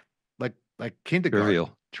like kindergarten. It's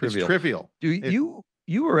Trivial. trivial. Do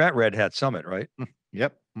you were at Red Hat Summit, right?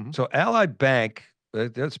 Yep. Mhm. So Allied Bank,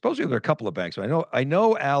 supposedly there are a couple of banks. I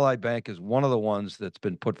know Allied Bank is one of the ones that's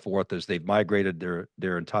been put forth as they've migrated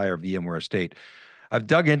their entire VMware estate. I've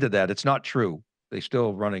dug into that. It's not true. They're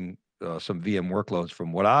still running some VM workloads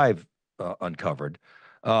from what I've uncovered.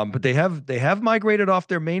 But they have migrated off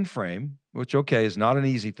their mainframe, which is not an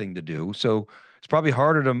easy thing to do. So it's probably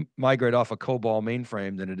harder to migrate off a COBOL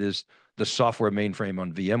mainframe than it is the software mainframe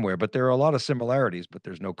on VMware. But there are a lot of similarities, but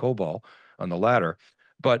there's no COBOL on the latter.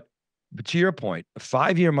 But to your point, a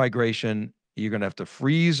 5-year migration, you're going to have to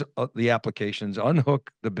freeze the applications,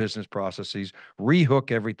 unhook the business processes,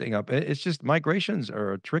 rehook everything up. It's just migrations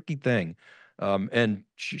are a tricky thing, and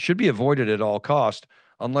should be avoided at all cost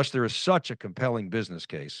unless there is such a compelling business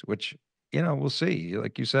case, which we'll see.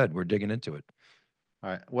 Like you said, we're digging into it. All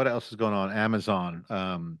right. What else is going on? Amazon.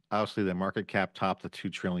 Obviously, the market cap topped the 2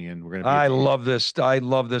 trillion. We're going to be I at love this. I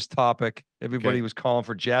love this topic. Everybody Okay. was calling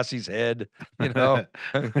for Jassie's head, you know,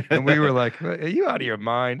 and we were like, "Are you out of your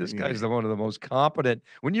mind? This guy's Yeah, the one of the most competent."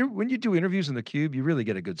 When you do interviews in the Cube, you really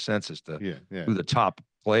get a good sense as to yeah, yeah. who the top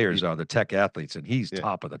players He, are, the tech athletes, and he's yeah.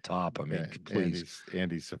 top of the top. I mean, Yeah, please.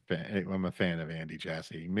 Andy's a fan. I'm a fan of Andy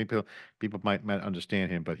Jassy. Maybe people might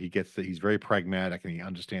understand him, but he's very pragmatic and he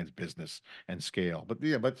understands business and scale. But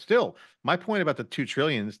yeah, but still, my point about the 2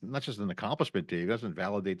 trillion is not just an accomplishment, Dave. It doesn't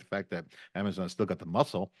validate the fact that Amazon still got the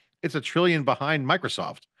muscle. It's a trillion behind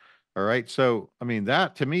Microsoft. All right. So I mean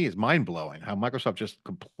that to me is mind blowing how Microsoft just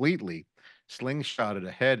completely slingshotted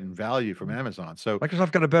ahead in value from Amazon. So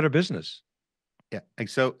Microsoft got a better business. yeah. And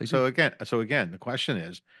so They do. so again, the question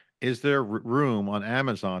is there room on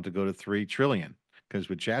Amazon to go to 3 trillion? Because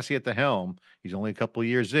with Jassy at the helm, he's only a couple of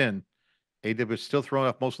years in. AWS is still throwing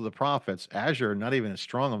off most of the profits. Azure, not even as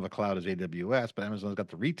strong of a cloud as AWS, but Amazon's got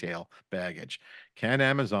the retail baggage. Can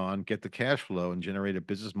Amazon get the cash flow and generate a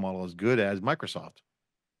business model as good as Microsoft?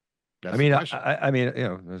 I That's the mean, question. I mean,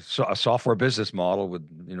 a software business model with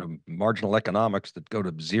marginal economics that go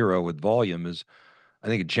to zero with volume is, I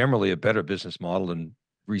think, generally a better business model than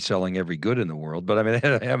reselling every good in the world. But I mean,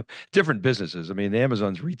 they have different businesses. I mean,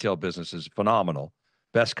 Amazon's retail business is phenomenal.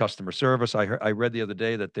 Best customer service. I read the other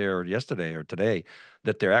day that they're yesterday or today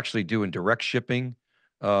that they're actually doing direct shipping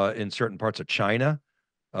in certain parts of China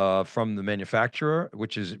from the manufacturer,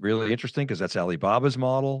 which is really interesting because that's Alibaba's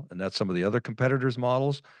model and that's some of the other competitors'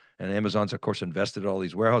 models. And Amazon's, of course, invested in all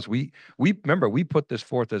these warehouses. We remember we put this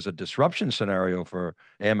forth as a disruption scenario for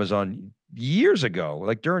Amazon years ago,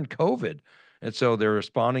 like during COVID, and so they're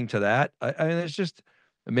responding to that. I mean, it's just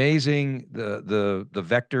amazing the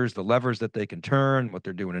vectors, the levers that they can turn, what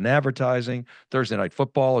they're doing in advertising. Thursday Night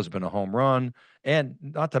Football has been a home run, and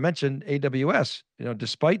not to mention AWS.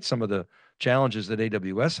 Despite some of the challenges that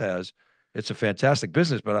AWS has, it's a fantastic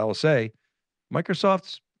business. But I will say,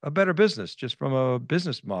 Microsoft's a better business just from a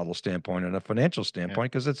business model standpoint and a financial Yeah.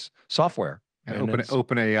 standpoint because it's software And and it's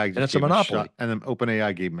OpenAI and just it's a gave him a shot, monopoly. and then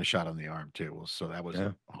OpenAI gave him a shot on the arm too. So that was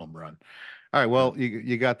Yeah. a home run. All right. Yeah. Well,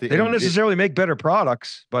 you got the They don't NVIDIA. necessarily make better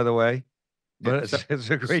products, by the way, Yeah. but it's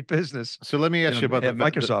a great business. So let me ask you about At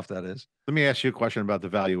Microsoft, that is. let me ask you a question about the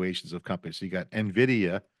valuations of companies. So you got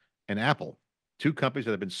NVIDIA and Apple, two companies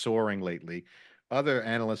that have been soaring lately. Other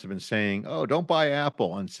analysts have been saying, "Oh, don't buy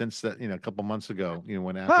Apple." And since that, a couple months ago,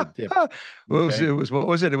 when Apple Ha, dipped, ha. okay, What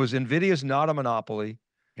was it? It was Nvidia's not a monopoly,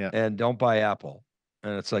 yeah, and don't buy Apple.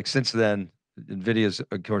 And it's like since then, Nvidia's,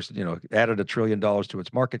 of course, added $1 trillion to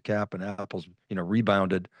its market cap, and Apple's,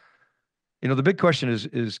 rebounded. The big question is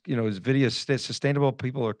Nvidia sustainable?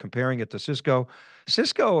 People are comparing it to Cisco.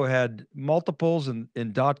 Cisco had multiples in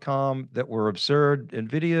 .com that were absurd.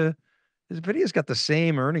 Nvidia's got the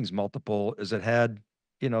same earnings multiple as it had,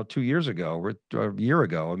 2 years ago or a year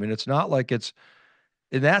ago. I mean, it's not like it's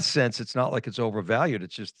in that sense, it's not like it's overvalued.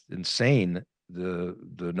 It's just insane the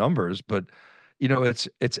numbers, but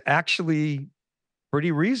it's actually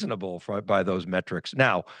pretty reasonable by those metrics.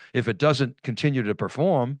 Now, if it doesn't continue to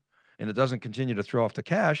perform and it doesn't continue to throw off the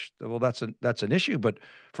cash, well, that's an issue. But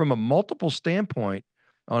from a multiple standpoint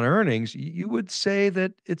on earnings, you would say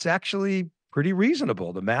that it's actually pretty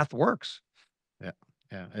reasonable. The math works. yeah,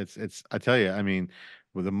 yeah. It's. I tell you, I mean,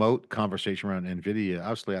 with the moat conversation around NVIDIA,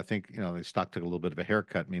 obviously, I think the stock took a little bit of a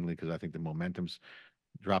haircut, mainly because I think the momentum's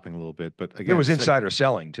dropping a little bit. But There again, was insider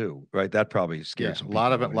selling too, right? That probably yeah, scared a some lot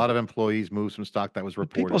people of it, a away. lot of But employees moved some stock that was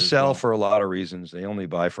people reported as sell well. for a lot of reasons. They only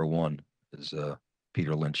buy for one, as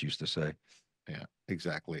Peter Lynch used to say. Yeah,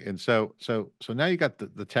 exactly. And so now you got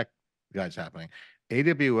the tech guys happening.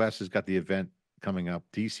 AWS has got the event coming up.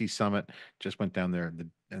 DC Summit just went down there,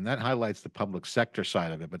 and that highlights the public sector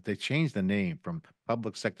side of it. But they changed the name from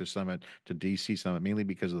Public Sector Summit to DC Summit mainly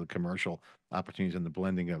because of the commercial opportunities and the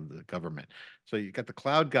blending of the government. So you got the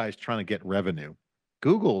cloud guys trying to get revenue.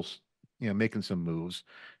 Google's making some moves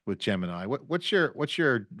with Gemini. What's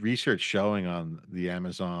your research showing on the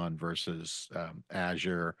Amazon versus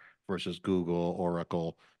Azure versus Google,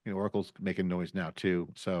 Oracle? Oracle's making noise now too.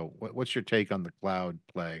 So what's your take on the cloud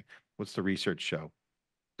play? What's the research show?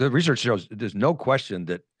 The research shows there's no question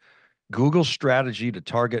that Google's strategy to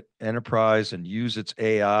target enterprise and use its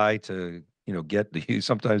AI to, get the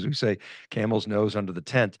sometimes we say camel's nose under the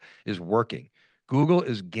tent is working. Google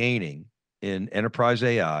is gaining in enterprise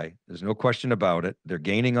AI. There's no question about it. They're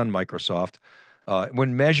gaining on Microsoft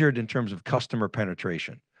when measured in terms of customer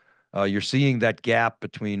penetration. You're seeing that gap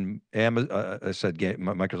between I said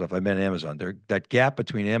Microsoft. I meant Amazon. That gap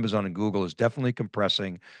between Amazon and Google is definitely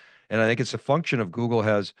compressing, and I think it's a function of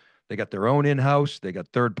they got their own in-house, they got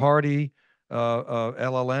third-party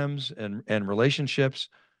LLMs and relationships.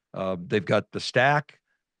 They've got the stack,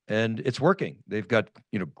 and it's working. They've got,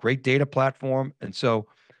 great data platform. And so,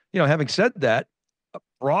 having said that,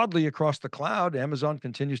 broadly across the cloud, Amazon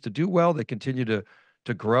continues to do well. They continue to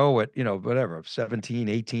grow at, whatever, 17,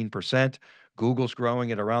 18%. Google's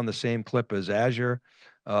growing at around the same clip as Azure.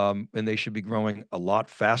 And they should be growing a lot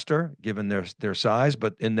faster given their size.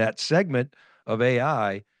 But in that segment of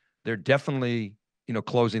AI, they're definitely,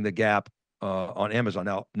 closing the gap on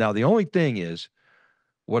Amazon. Now the only thing is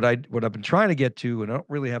what I've been trying to get to, and I don't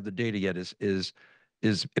really have the data yet, is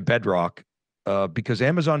Bedrock, because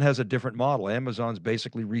Amazon has a different model. Amazon's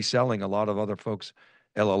basically reselling a lot of other folks'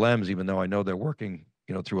 LLMs, even though I know they're working,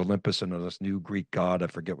 through Olympus and this new Greek god, I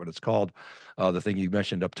forget what it's called, the thing you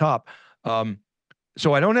mentioned up top.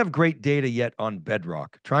 So I don't have great data yet on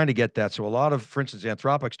Bedrock. Trying to get that. So a lot of, for instance,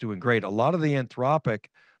 Anthropic's doing great. A lot of the Anthropic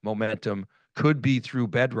momentum could be through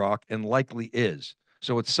Bedrock and likely is.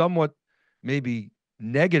 So it's somewhat maybe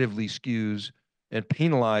negatively skews and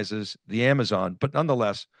penalizes the Amazon, but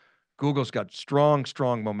nonetheless, Google's got strong,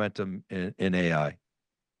 strong momentum in AI.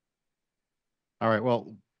 All right.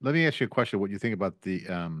 Well, let me ask you a question. What you think about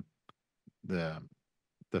the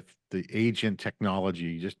the agent technology?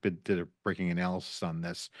 You just did a breaking analysis on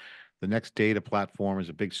this. The next data platform is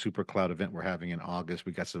a big super cloud event we're having in August.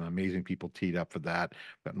 We got some amazing people teed up for that.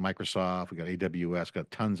 We got Microsoft, we got AWS, got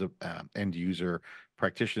tons of end user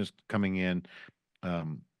practitioners coming in.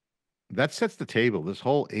 Um, that sets the table. This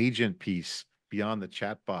whole agent piece beyond the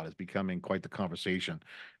chatbot is becoming quite the conversation,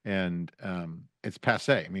 and it's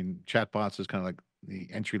passe. I mean, chatbots is kind of like the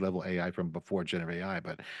entry level AI from before generative AI,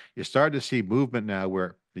 but you're starting to see movement now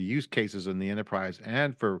where the use cases in the enterprise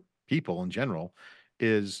and for people in general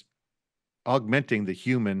is augmenting the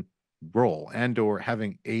human role and or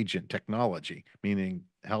having agent technology, meaning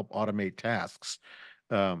help automate tasks.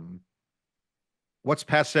 Um, what's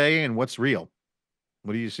passe and what's real?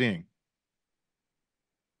 What are you seeing?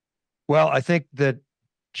 Well, I think that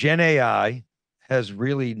Gen AI has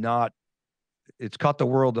really not, it's caught the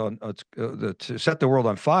world on, to set the world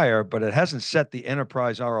on fire, but it hasn't set the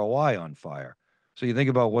enterprise ROI on fire. So you think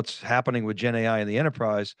about what's happening with Gen AI in the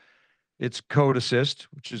enterprise, it's code assist,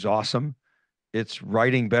 which is awesome. It's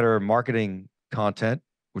writing better marketing content,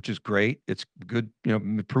 which is great. It's good,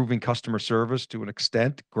 improving customer service to an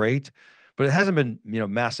extent, great. But it hasn't been,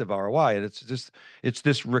 massive ROI. And it's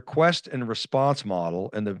this request and response model.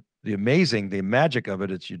 And the magic of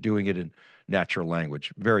it is you're doing it in natural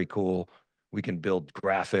language. Very cool. We can build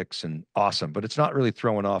graphics and awesome, but it's not really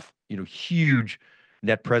throwing off, huge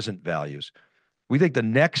net present values. We think the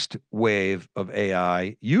next wave of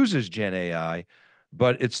AI uses Gen AI,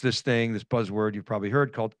 but it's this thing, this buzzword you've probably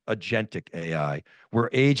heard called agentic AI, where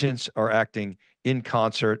agents are acting in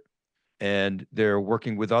concert and they're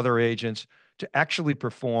working with other agents to actually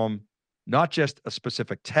perform not just a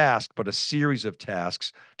specific task, but a series of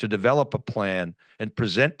tasks to develop a plan and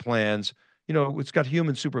present plans. It's got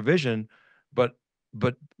human supervision, but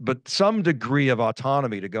some degree of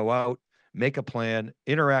autonomy to go out, make a plan,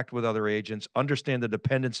 interact with other agents, understand the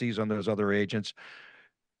dependencies on those other agents,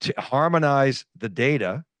 to harmonize the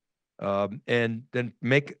data, and then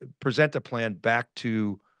present a plan back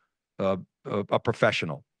to a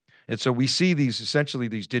professional. And so we see essentially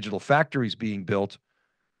these digital factories being built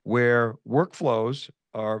where workflows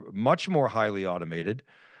are much more highly automated,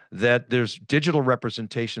 that there's digital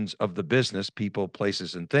representations of the business, people,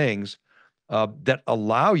 places, and things that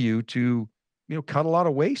allow you to, cut a lot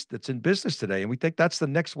of waste that's in business today. And we think that's the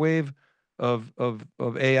next wave of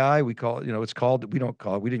AI. We call it,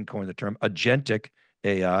 we didn't coin the term agentic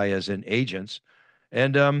AI as in agents.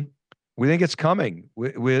 And we think it's coming.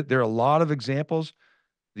 There are a lot of examples.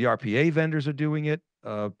 The RPA vendors are doing it.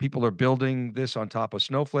 People are building this on top of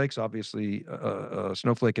Snowflakes, obviously,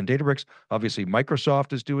 Snowflake and Databricks. Obviously,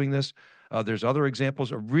 Microsoft is doing this. There's other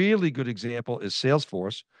examples. A really good example is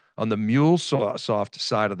Salesforce on the MuleSoft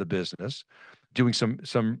side of the business, doing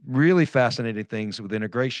some really fascinating things with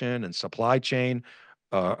integration and supply chain,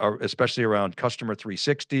 especially around Customer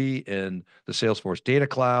 360 and the Salesforce Data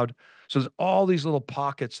Cloud. So there's all these little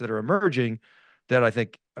pockets that are emerging that I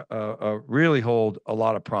think really hold a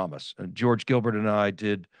lot of promise. And George Gilbert and I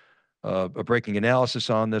did a breaking analysis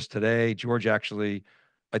on this today. George actually,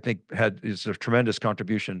 I think, is a tremendous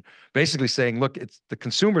contribution, basically saying, look, it's the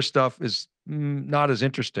consumer stuff is not as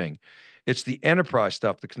interesting. It's the enterprise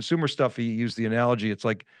stuff. The consumer stuff, he used the analogy, it's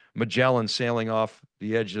like Magellan sailing off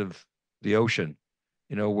the edge of the ocean,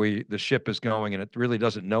 where the ship is going and it really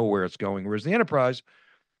doesn't know where it's going. Whereas the enterprise,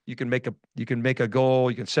 you can make a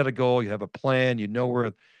goal, you can set a goal, you have a plan, you know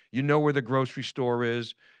where the grocery store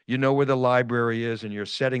is, you know where the library is, and you're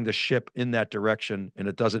setting the ship in that direction, and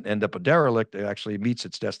it doesn't end up a derelict. It actually meets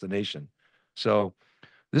its destination. So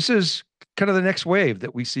this is kind of the next wave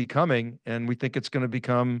that we see coming, and we think it's going to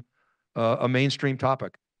become a mainstream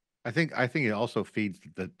topic. I think it also feeds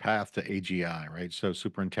the path to AGI, right? So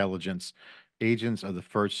super intelligence agents are the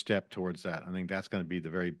first step towards that. I think that's going to be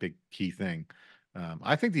the very big key thing.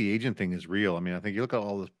 I think the agent thing is real. I mean, I think you look at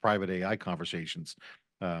all the private AI conversations.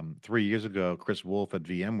 3 years ago, Chris Wolf at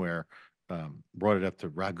VMware brought it up to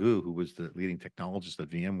Raghu, who was the leading technologist at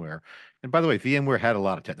VMware. And by the way, VMware had a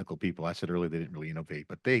lot of technical people. I said earlier they didn't really innovate,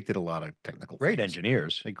 but they did a lot of technical Great things.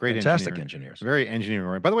 engineers, Like great fantastic engineering, engineers. very engineering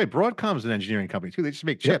oriented. By the way, Broadcom's an engineering company too. They just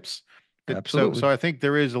make Yep, chips. So absolutely. I think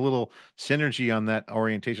there is a little synergy on that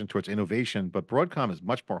orientation towards innovation, but Broadcom is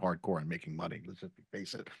much more hardcore in making money. Let's just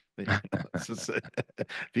face it. VMware So is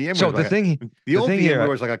like the the old thing VMware here,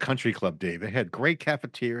 was like a country club, Dave. They had great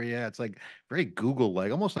cafeteria. It's like very Google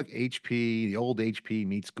like, almost like HP. The old HP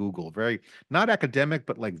meets Google. Very not academic,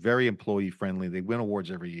 but like very employee friendly. They win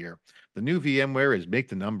awards every year. The new VMware is make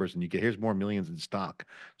the numbers, and you get here's more millions in stock.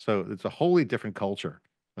 So it's a wholly different culture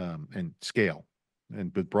and scale.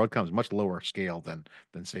 And but Broadcom is much lower scale than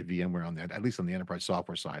say VMware on that, at least on the enterprise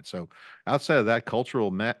software side. So outside of that cultural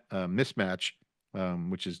mismatch,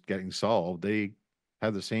 which is getting solved, they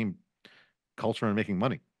have the same culture and making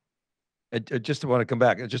money. I just want to come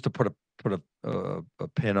back, just to put a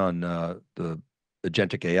pin on the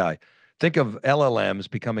agentic AI. Think of LLMs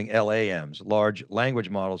becoming LAMs, large language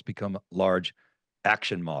models become large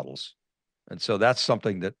action models. And so that's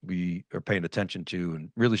something that we are paying attention to and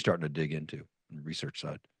really starting to dig into on the research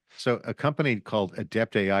side. So a company called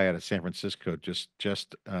Adept AI out of San Francisco just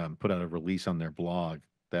put out a release on their blog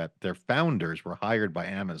that their founders were hired by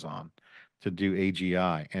Amazon to do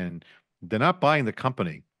AGI, and they're not buying the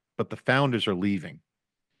company, but the founders are leaving.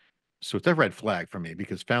 So it's a red flag for me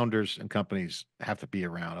because founders and companies have to be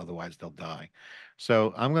around, otherwise they'll die.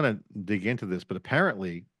 So I'm going to dig into this, but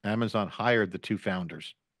apparently Amazon hired the two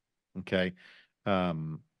founders. Okay.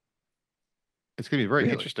 Um, it's going to be very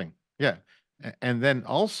Really? interesting. Yeah. And then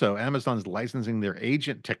also Amazon's licensing their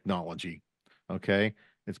agent technology. Okay.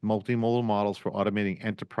 It's multimodal models for automating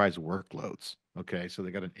enterprise workloads. Okay. So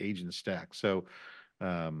they got an agent stack. So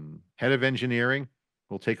head of engineering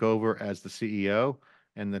will take over as the CEO,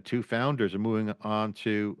 and the two founders are moving on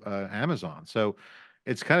to Amazon. So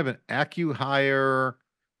it's kind of an acqui-hire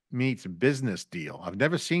meets business deal. I've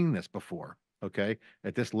never seen this before. Okay,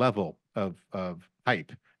 at this level of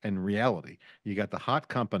hype and reality, you got the hot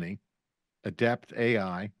company, Adept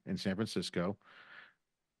AI in San Francisco,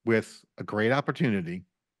 with a great opportunity,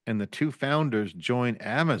 and the two founders join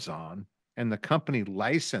Amazon, and the company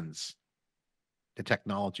license the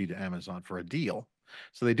technology to Amazon for a deal.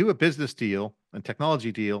 So they do a business deal and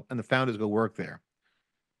technology deal, and the founders go work there.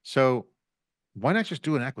 So why not just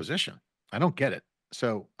do an acquisition? I don't get it.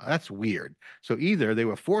 So that's weird. So either they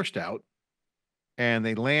were forced out and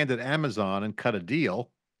they landed Amazon and cut a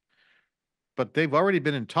deal, but they've already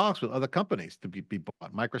been in talks with other companies to be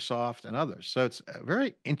bought, Microsoft and others. So it's a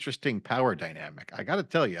very interesting power dynamic. I got to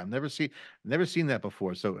tell you, I've never seen that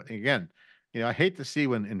before. So again, I hate to see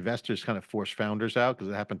when investors kind of force founders out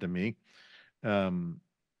because it happened to me. Um,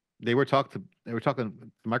 they were talking to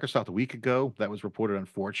Microsoft a week ago. That was reported on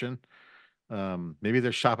Fortune. Maybe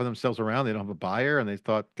they're shopping themselves around. They don't have a buyer, and they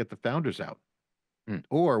thought get the founders out. Hmm.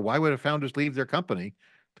 Or why would a founders leave their company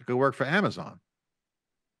to go work for Amazon?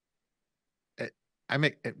 Eh,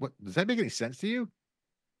 what does that make any sense to you?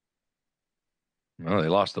 Well, they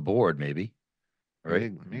lost the board, maybe,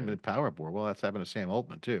 right? Maybe the power board. Well, that's happened to Sam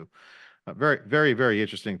Altman too. Very, very, very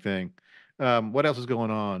interesting thing. What else is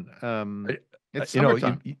going on? I- It's you know, you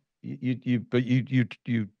summertime. but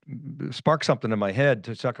you sparked something in my head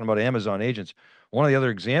to talking about Amazon agents. One of the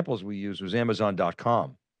other examples we used was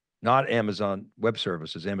Amazon.com, not Amazon Web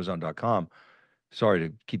Services, Amazon.com. Sorry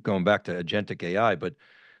to keep going back to agentic AI, but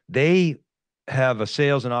they have a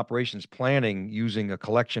sales and operations planning using a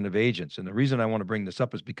collection of agents. And the reason I want to bring this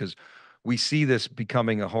up is because we see this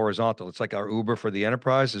becoming a horizontal. It's like our Uber for the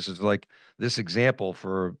enterprise. This is like this example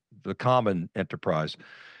for the common enterprise.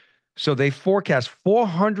 So they forecast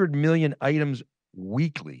 400 million items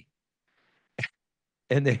weekly,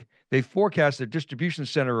 and they forecast their distribution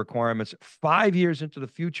center requirements 5 years into the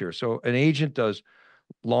future. So an agent does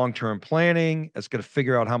long-term planning. It's going to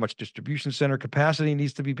figure out how much distribution center capacity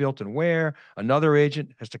needs to be built and where. Another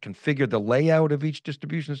agent has to configure the layout of each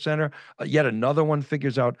distribution center. Yet another one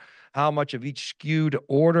figures out how much of each SKU to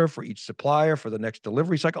order for each supplier for the next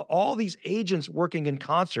delivery cycle. All these agents working in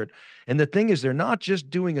concert. And the thing is, they're not just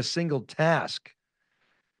doing a single task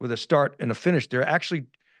with a start and a finish. They're actually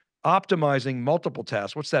optimizing multiple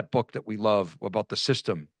tasks. What's that book that we love about the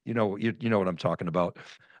system? You know what I'm talking about.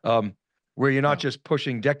 Where you're not No. just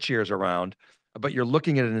pushing deck chairs around, but you're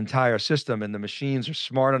looking at an entire system, and the machines are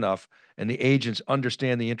smart enough, and the agents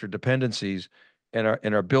understand the interdependencies, and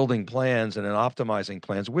are building plans and then optimizing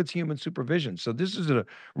plans with human supervision. So this is a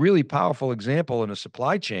really powerful example in a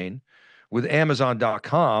supply chain with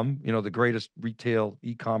Amazon.com, the greatest retail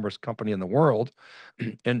e-commerce company in the world.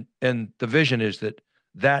 And the vision is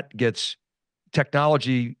that gets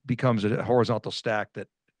technology becomes a horizontal stack that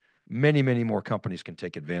many, many more companies can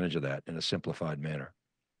take advantage of that in a simplified manner.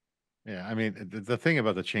 Yeah, I mean, the thing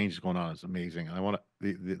about the changes going on is amazing. And I want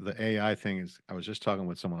to the AI thing is. I was just talking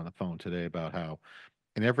with someone on the phone today about how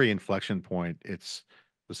in every inflection point, it's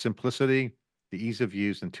the simplicity, the ease of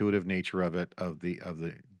use, intuitive nature of it, of the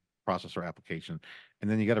processor application, and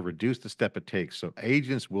then you got to reduce the step it takes. So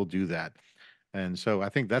agents will do that. And so I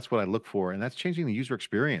think that's what I look for, and that's changing the user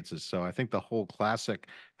experiences. So I think the whole classic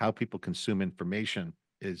how people consume information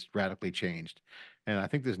is radically changed. And I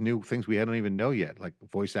think there's new things we don't even know yet, like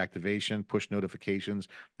voice activation, push notifications.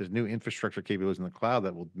 There's new infrastructure capabilities in the cloud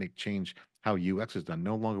that will make change how UX is done.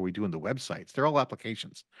 No longer are we doing the websites; they're all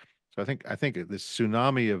applications. So I think this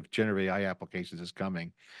tsunami of generative AI applications is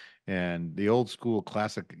coming, and the old school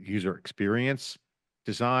classic user experience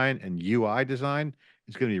design and UI design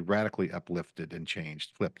is going to be radically uplifted and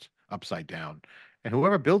changed, flipped upside down. And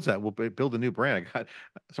whoever builds that will build a new brand. I got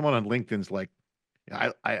someone on LinkedIn's like,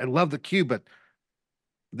 I love the cube, but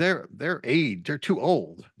their age, they're too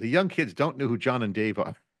old. The young kids don't know who John and Dave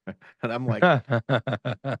are. And I'm like,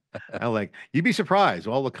 you'd be surprised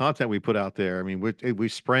all the content we put out there. I mean, we're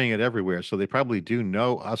spraying it everywhere, so they probably do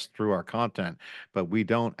know us through our content, but we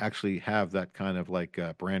don't actually have that kind of like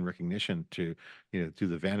brand recognition to do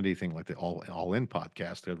the vanity thing like the all in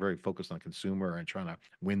podcast. They're very focused on consumer and trying to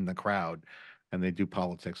win the crowd, and they do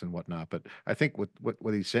politics and whatnot. But I think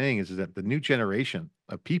what he's saying is that the new generation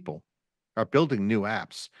of people are building new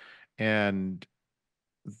apps, and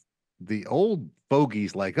the old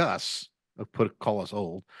fogies like us, call us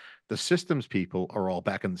old, the systems people are all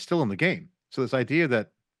back and still in the game. So this idea that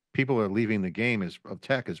people are leaving the game of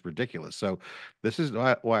tech is ridiculous. So this is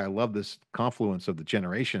why I love this confluence of the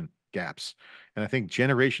generation gaps. And I think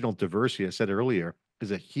generational diversity, I said earlier,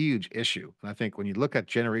 is a huge issue. And I think when you look at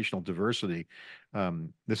generational diversity,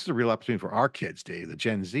 this is a real opportunity for our kids, Dave, the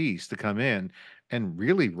Gen Zs, to come in and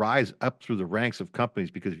really rise up through the ranks of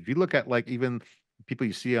companies. Because if you look at like even people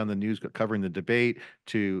you see on the news covering the debate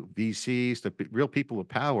to VCs to real people of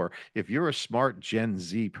power, if you're a smart Gen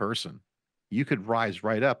Z person, you could rise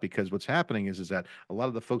right up because what's happening is that a lot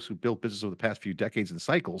of the folks who built business over the past few decades and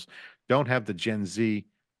cycles don't have the Gen Z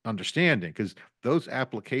understanding because those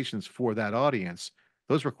applications for that audience,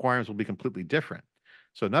 those requirements will be completely different.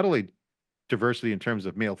 So not only diversity in terms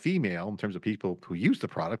of male female, in terms of people who use the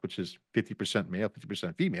product, which is 50% male,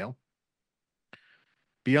 50% female,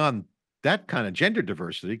 beyond that kind of gender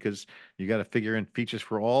diversity, because you got to figure in features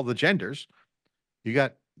for all the genders, you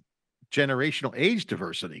got generational age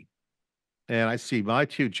diversity. And I see my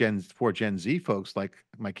four Gen Z folks, like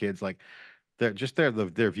my kids, like they're just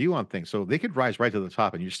their view on things. So they could rise right to the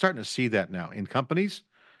top. And you're starting to see that now in companies,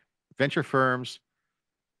 venture firms,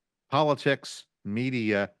 politics,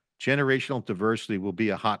 media, generational diversity will be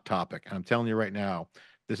a hot topic. And I'm telling you right now,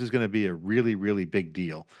 this is going to be a really, really big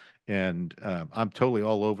deal. And I'm totally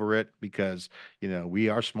all over it because, we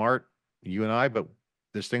are smart, you and I, but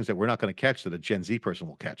there's things that we're not going to catch that a Gen Z person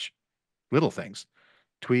will catch. Little things,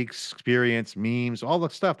 tweaks, experience, memes, all the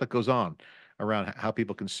stuff that goes on around how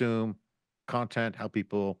people consume content, how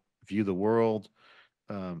people view the world.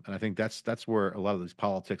 And I think that's where a lot of these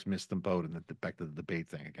politics miss the boat and back to the debate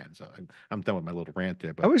thing again. So I'm done with my little rant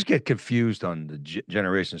there. I But always get confused on the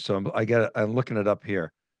generation. So I'm looking it up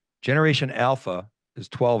here. Generation Alpha is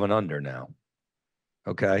 12 and under now.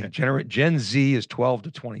 Okay. Gen Z is 12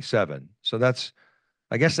 to 27. So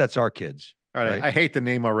I guess that's our kids, all right, right? I hate the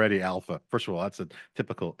name already, Alpha. First of all, that's a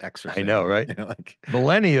typical Xer I know, saying. right? Like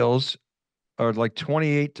Millennials are like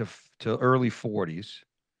 28 to early 40s.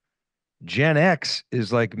 Gen X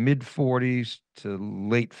is like mid 40s to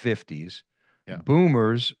late 50s. yeah.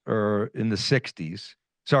 Boomers are in the 60s.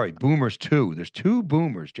 Sorry, boomers two. There's two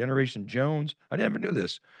boomers. Generation Jones. I never knew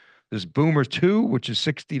this. There's boomer two, which is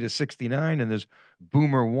 60 to 69, and there's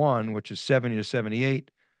boomer one, which is 70 to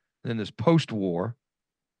 78. And then there's post war,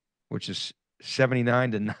 which is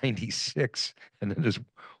 79 to 96. And then there's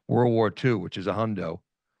World War II, which is a hundo.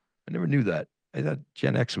 I never knew that. I thought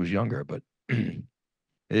Gen X was younger, but there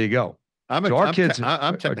you go. So our kids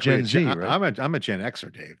I'm are technically Gen Z, right? I'm a Gen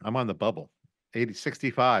Xer, Dave. I'm on the bubble.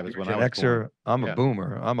 65 is You're a when I Gen was born. Xer. I'm a Yeah.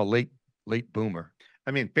 boomer. I'm a late boomer.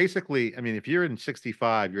 I mean, basically, I mean, if you're in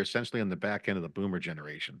 65, you're essentially on the back end of the boomer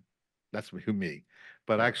generation. That's who me.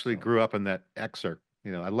 But I Yeah. actually So grew up in that Xer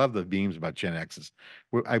I love the memes about Gen X's.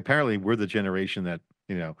 Apparently we're the generation that,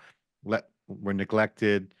 were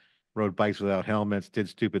neglected, rode bikes without helmets, did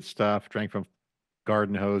stupid stuff, drank from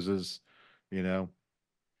garden hoses, you know.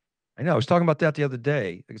 I know. I was talking about that the other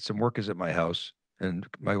day. I got some workers at my house, and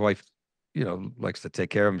my wife, likes to take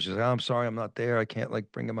care of them. She's like, "Oh, I'm sorry, I'm not there. I can't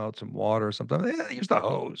like bring them out some water or something." Yeah, use the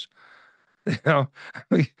hose. You know,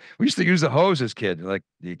 we used to use the hose as kids. Like,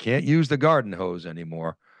 you can't use the garden hose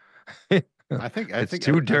anymore. I think I It's think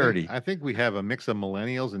too I think dirty. I think we have a mix of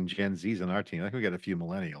millennials and Gen Zs on our team. I think we got a few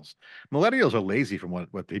millennials. Millennials are lazy from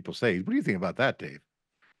what people say. What do you think about that, Dave?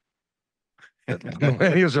 That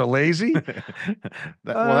millennials are lazy.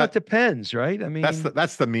 Well, It depends, right? I mean,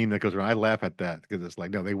 that's the meme that goes around. I laugh at that because it's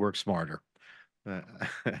like, no, they work smarter. Uh,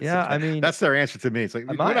 yeah. I mean, that's their answer to me. It's like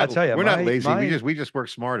I tell you, we're not lazy. We my just work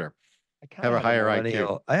smarter, I kind have of a have a higher IQ.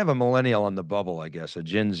 millennial. I have a millennial on the bubble, I guess, a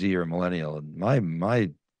Gen Z or millennial, and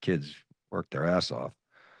my kids work their ass off,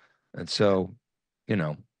 and Yeah, so, you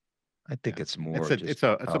know, I yeah. think it's more just It's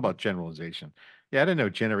about generalization. Yeah, I didn't know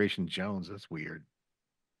Generation Jones. That's weird.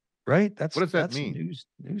 right. What does that That's mean?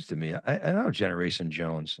 news to me. I know Generation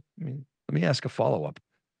Jones. I mean, let me ask a follow up.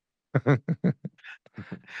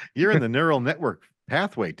 You're in the neural network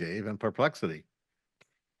pathway, Dave, and perplexity.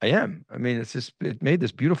 I am. I mean, it made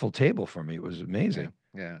this beautiful table for me. It was Yeah, amazing.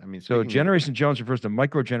 yeah. I mean, So speaking of, Generation Jones refers to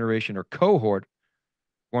microgeneration or cohort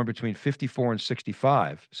born between 54 and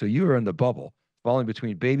 65. So you are in the bubble, falling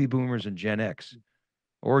between baby boomers and Gen X.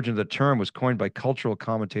 Origin of the term was coined by cultural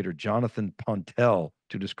commentator Jonathan Pontel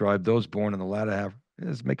to describe those born in the latter half.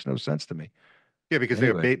 This makes no sense to me. yeah, because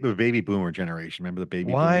Anyway, the baby boomer generation. Remember the baby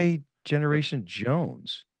boom? why The Generation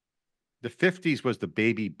Jones? the 50s was the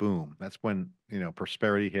baby boom. That's when,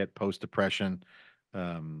 prosperity hit, post depression.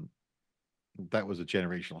 Um, that was a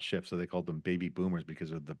generational shift. So they called them baby boomers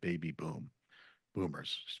because of the baby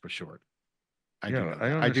boomers for short. I do know I don't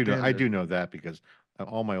that. I understand do the. know that because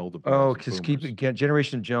all my older Oh, boys are because boomers.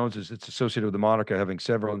 Generation Jones it's associated with the moniker having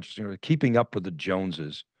several interesting, keeping up with the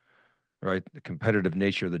Joneses, right? The competitive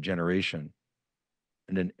nature of the generation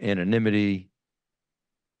and then anonymity,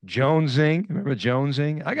 Jonesing. Remember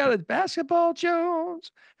Jonesing? I got a basketball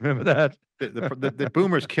Jones. Remember that? The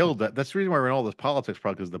boomers killed that. That's the reason why we're in all this politics,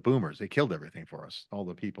 probably because the boomers, they killed everything for us, all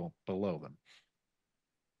the people below them.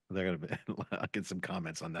 They're gonna I'll get some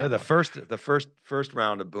comments on Yeah, that one. first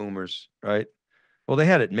round of boomers, right? Well, they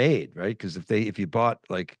had it made, right? Because if you bought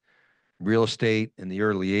like real estate in the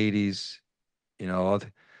early '80s, you know,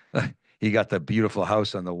 you got the beautiful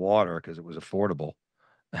house on the water because it was affordable.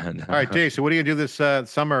 And All right, Dave. So what are you gonna do this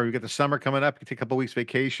summer? We got the summer coming up. You take a couple weeks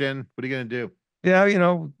vacation. What are you gonna do? yeah, we're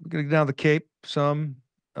gonna go down the Cape some.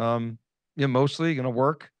 Um, mostly gonna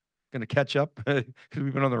work, gonna catch up because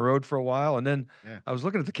we've been on the road for a while. And then Yeah, I was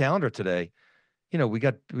looking at the calendar today. We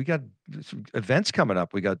got some events coming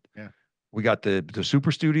up. yeah. We got the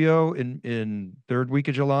Super Studio in third week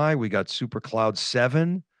of July. We got Super Cloud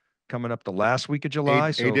 7 coming up the last week of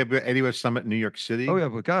July. So, AWS Summit in New York oh City. yeah,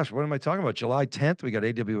 but gosh, what am I talking about? July 10th, we got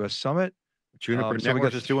AWS Summit. Juniper So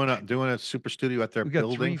Networks is doing a super studio at their we got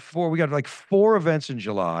building. we got like four events in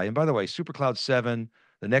July. And by the way, Super Cloud 7,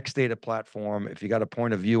 the next data platform, if you got a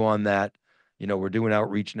point of view on that, we're doing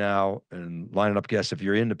outreach now and lining up guests. If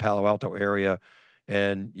you're in the Palo Alto area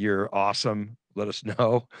and you're awesome, let us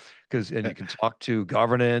know. And you can talk to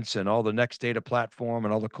governance and all the next data platform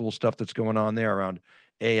and all the cool stuff that's going on there around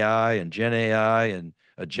AI and Gen AI and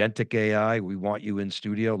Agentic AI. We want you in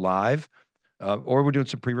studio live. Or we're doing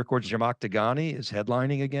some pre-records. Jamak Dagani is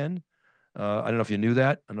headlining again. I don't know if you knew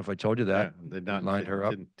that. I don't know if I told you that. Yeah, We lined her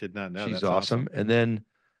up. did not know. She's That's awesome. awesome.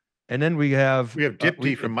 And then we have We have we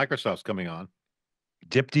Dipti from Microsoft's coming on.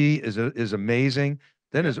 Dipti is amazing.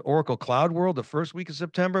 Then Yeah. is Oracle Cloud World the first week of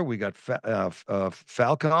September. We got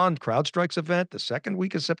Falcon CrowdStrike's event the second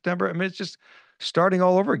week of September. I mean, it's just starting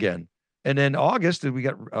all over again. And then August, we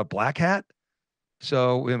got Black Hat.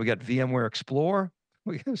 So we got VMware Explore.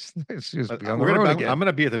 It's just be on the road I'm again.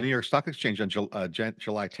 gonna be at the New York Stock Exchange on July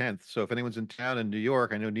 10th. So if anyone's in town in New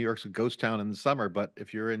York, I know New York's a ghost town in the summer, but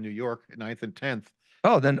if you're in New York, 9th and 10th,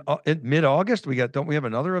 Oh, then in mid-August, don't we have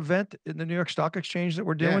another event in the New York Stock Exchange that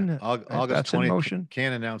we're yeah, doing? Right? August That's in 20th. motion.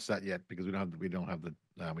 Can't announce that yet because we don't have the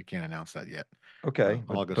we can't announce that yet. Okay,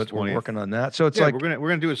 August but we're 20th. working on that. So it's Yeah, like we're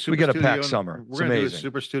gonna do a we super got a studio, packed and summer. we're It's gonna do a amazing.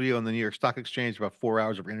 super studio in the New York Stock Exchange. About 4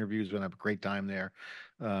 hours of interviews. We're gonna have a great time there.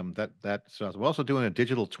 So we're also doing a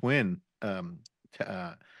digital twin. T-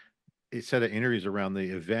 uh, a set of interviews around the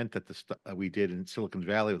event that we did in Silicon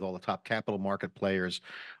Valley with all the top capital market players,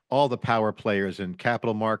 all the power players in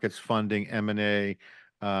capital markets, funding, M&A,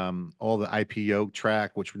 all the IPO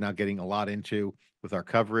track, which we're now getting a lot into with our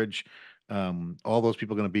coverage. All those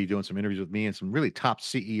people are going to be doing some interviews with me and some really top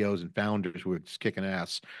CEOs and founders who are just kicking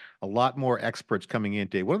ass. A lot more experts coming in,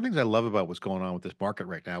 Dave. One of the things I love about what's going on with this market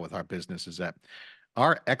right now with our business is that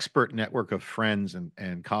our expert network of friends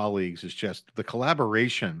and colleagues is just the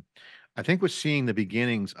collaboration. I think we're seeing the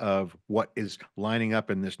beginnings of what is lining up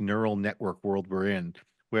in this neural network world we're in,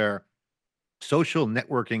 where social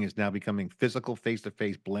networking is now becoming physical,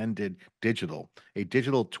 face-to-face, blended digital, a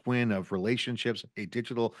digital twin of relationships, a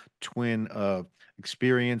digital twin of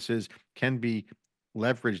experiences can be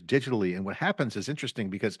leveraged digitally. And what happens is interesting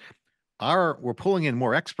because we're pulling in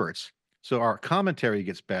more experts, so our commentary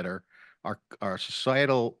gets better, our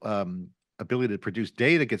societal ability to produce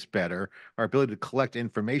data gets better, our ability to collect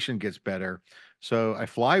information gets better. So a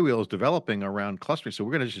flywheel is developing around clustering. So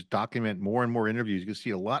we're going to just document more and more interviews. You can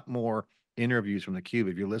see a lot more interviews from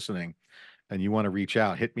theCUBE. If you're listening and you want to reach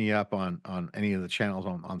out, hit me up on any of the channels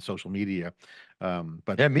on social media.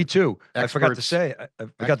 But Yeah, me too. I forgot to experts say, I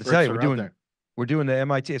forgot to tell experts you, are out there. we're doing the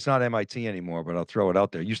MIT. It's not MIT anymore, but I'll throw it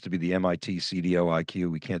out there. It used to be the MIT CDO IQ.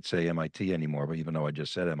 We can't say MIT anymore, but even though I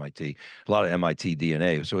just said MIT, a lot of MIT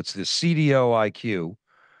DNA. So it's the CDO IQ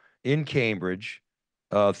in Cambridge,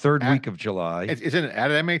 third At week of July. isn't it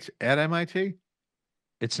at MIT? At MIT?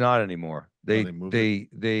 It's not anymore. Oh, they moved it.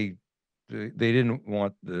 They didn't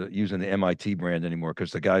want the using the MIT brand anymore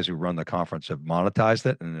because the guys who run the conference have monetized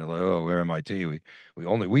it, and they're like, "Oh, we're MIT. We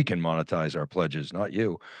can monetize our pledges, not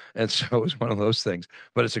you." And so it's one of those things.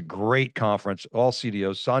 But it's a great conference. All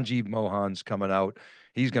CDOs. Sanjeev Mohan's coming out.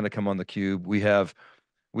 He's going to come on the cube. We have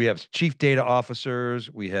chief data officers.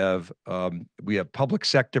 We have public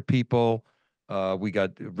sector people. We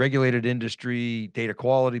got regulated industry, data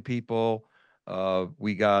quality people.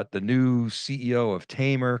 We got the new CEO of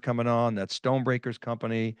Tamer coming on. That's Stonebreaker's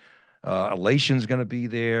company. Elation's going to be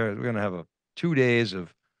there. We're going to have 2 days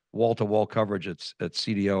of wall-to-wall coverage at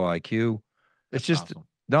CDO IQ. It's That's just awesome.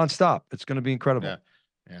 nonstop. It's going to be Yeah. incredible.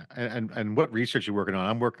 Yeah. And what research you working on?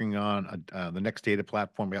 I'm working on the next data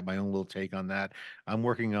platform. I got my own little take on that. I'm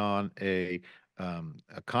working on a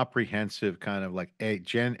comprehensive kind of like a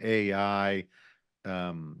Gen AI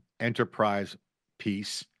enterprise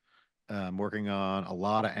piece. Working on a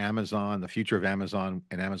lot of Amazon, the future of Amazon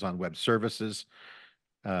and Amazon Web Services.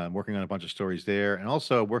 Working on a bunch of stories there, and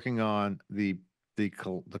also working on the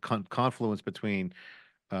confluence between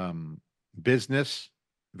um, business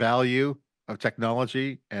value of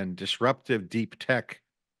technology and disruptive deep tech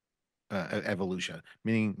evolution,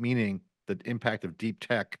 meaning the impact of deep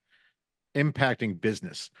tech impacting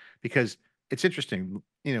business. Because it's interesting,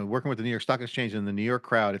 working with the New York Stock Exchange and the New York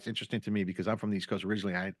crowd, it's interesting to me because I'm from the East Coast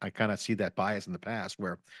originally. I kind of see that bias in the past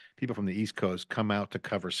where people from the East Coast come out to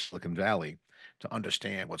cover Silicon Valley to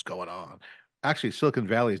understand what's going on. Actually, Silicon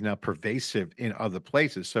Valley is now pervasive in other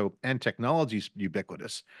places. So, and technology is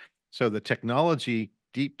ubiquitous. So the technology,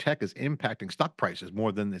 deep tech is impacting stock prices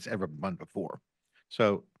more than it's ever been before.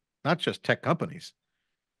 So not just tech companies,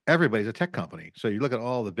 everybody's a tech company. So you look at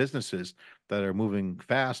all the businesses that are moving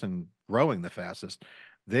fast and growing the fastest,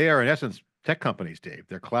 they are in essence tech companies, Dave.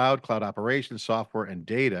 They're cloud operations, software, and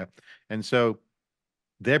data. And so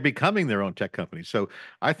they're becoming their own tech companies. So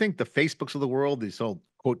I think the Facebooks of the world, these old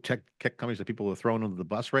quote tech companies that people are throwing under the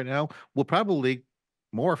bus right now, will probably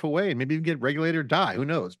morph away and maybe even get regulated or die. Who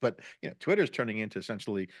knows? But Twitter's turning into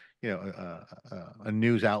essentially a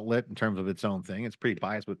news outlet in terms of its own thing. It's pretty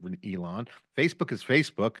biased with Elon. Facebook is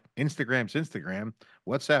Facebook. Instagram's Instagram.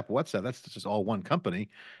 WhatsApp. That's just all one company.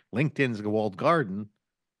 LinkedIn's a walled garden.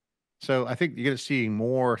 So I think you're going to see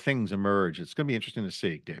more things emerge. It's going to be interesting to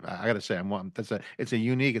see, Dave. I got to say, it's a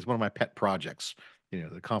unique. It's one of my pet projects.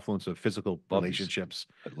 The confluence of physical Love these. relationships.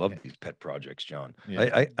 I love these pet projects, John.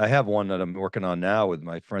 Yeah. I have one that I'm working on now with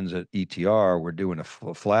my friends at ETR. We're doing a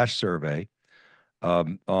flash survey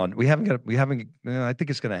on I think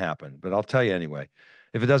it's going to happen, but I'll tell you anyway.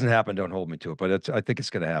 If it doesn't happen, don't hold me to it, but I think it's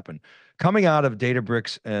going to happen. Coming out of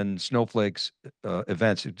Databricks and Snowflake's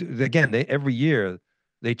events, again, every year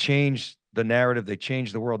they change the narrative, they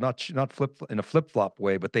change the world, not flip in a flip-flop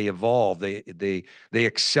way, but they evolve, they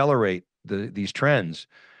accelerate these trends,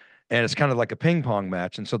 and it's kind of like a ping pong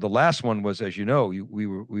match. And so the last one was, as you know, we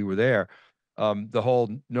were there, the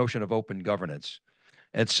whole notion of open governance.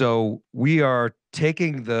 And so we are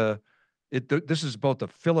taking this is both a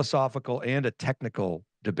philosophical and a technical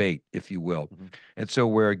debate, if you will. Mhm. And so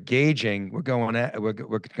we're going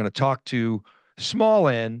to talk to small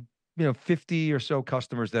n, 50 or so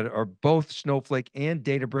customers that are both Snowflake and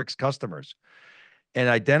Databricks customers and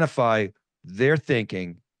identify their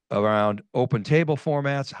thinking around open table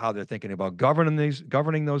formats, how they're thinking about governing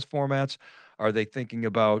those formats. Are they thinking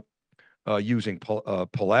about using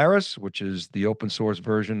Polaris, which is the open source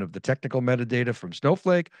version of the technical metadata from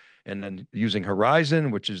Snowflake, and then using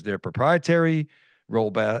Horizon, which is their proprietary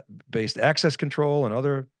role-based access control and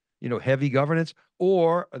other, heavy governance?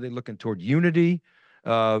 Or are they looking toward Unity,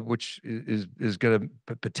 which is going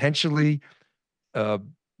to potentially uh,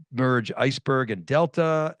 merge Iceberg and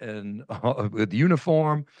Delta and with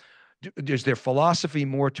Uniform? Is their philosophy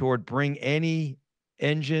more toward bring any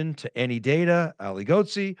engine to any data, Ali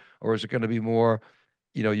Goetze, or is it going to be more,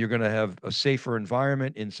 you're going to have a safer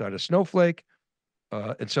environment inside of Snowflake?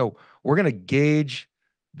 And so we're going to gauge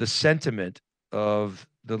the sentiment of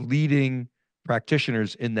the leading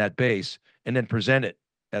practitioners in that base and then present it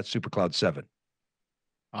at SuperCloud 7.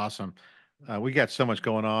 Awesome. We got so much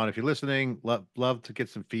going on. If you're listening, love to get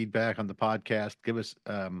some feedback on the podcast. Give us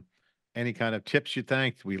any kind of tips you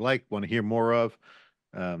think we want to hear more of.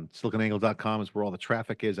 SiliconANGLE.com is where all the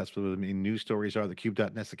traffic is. That's where the main news stories are.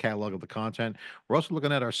 TheCUBE.net's the catalog of the content. We're also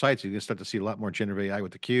looking at our sites. You're going to start to see a lot more generative AI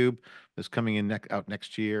with theCUBE. That's coming in out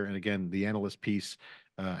next year. And again, the analyst piece,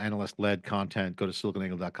 analyst-led content. Go to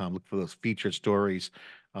SiliconANGLE.com. Look for those featured stories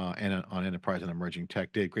and on enterprise and emerging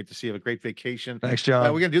tech. Dave, great to see you. Have a great vacation. Thanks, We're John.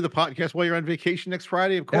 going to do the podcast while you're on vacation next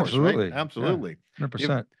Friday, of course, Absolutely. right? Absolutely. Yeah,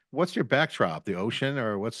 100%. What's your backdrop? The ocean,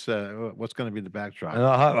 or what's going to be the backdrop?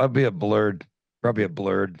 I'll be probably a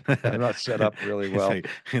blurred. I'm not set up really well.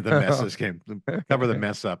 The messes came. Cover the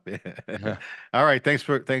mess up. All right. Thanks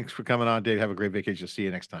for coming on, Dave. Have a great vacation. See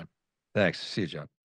you next time. Thanks. See you, John.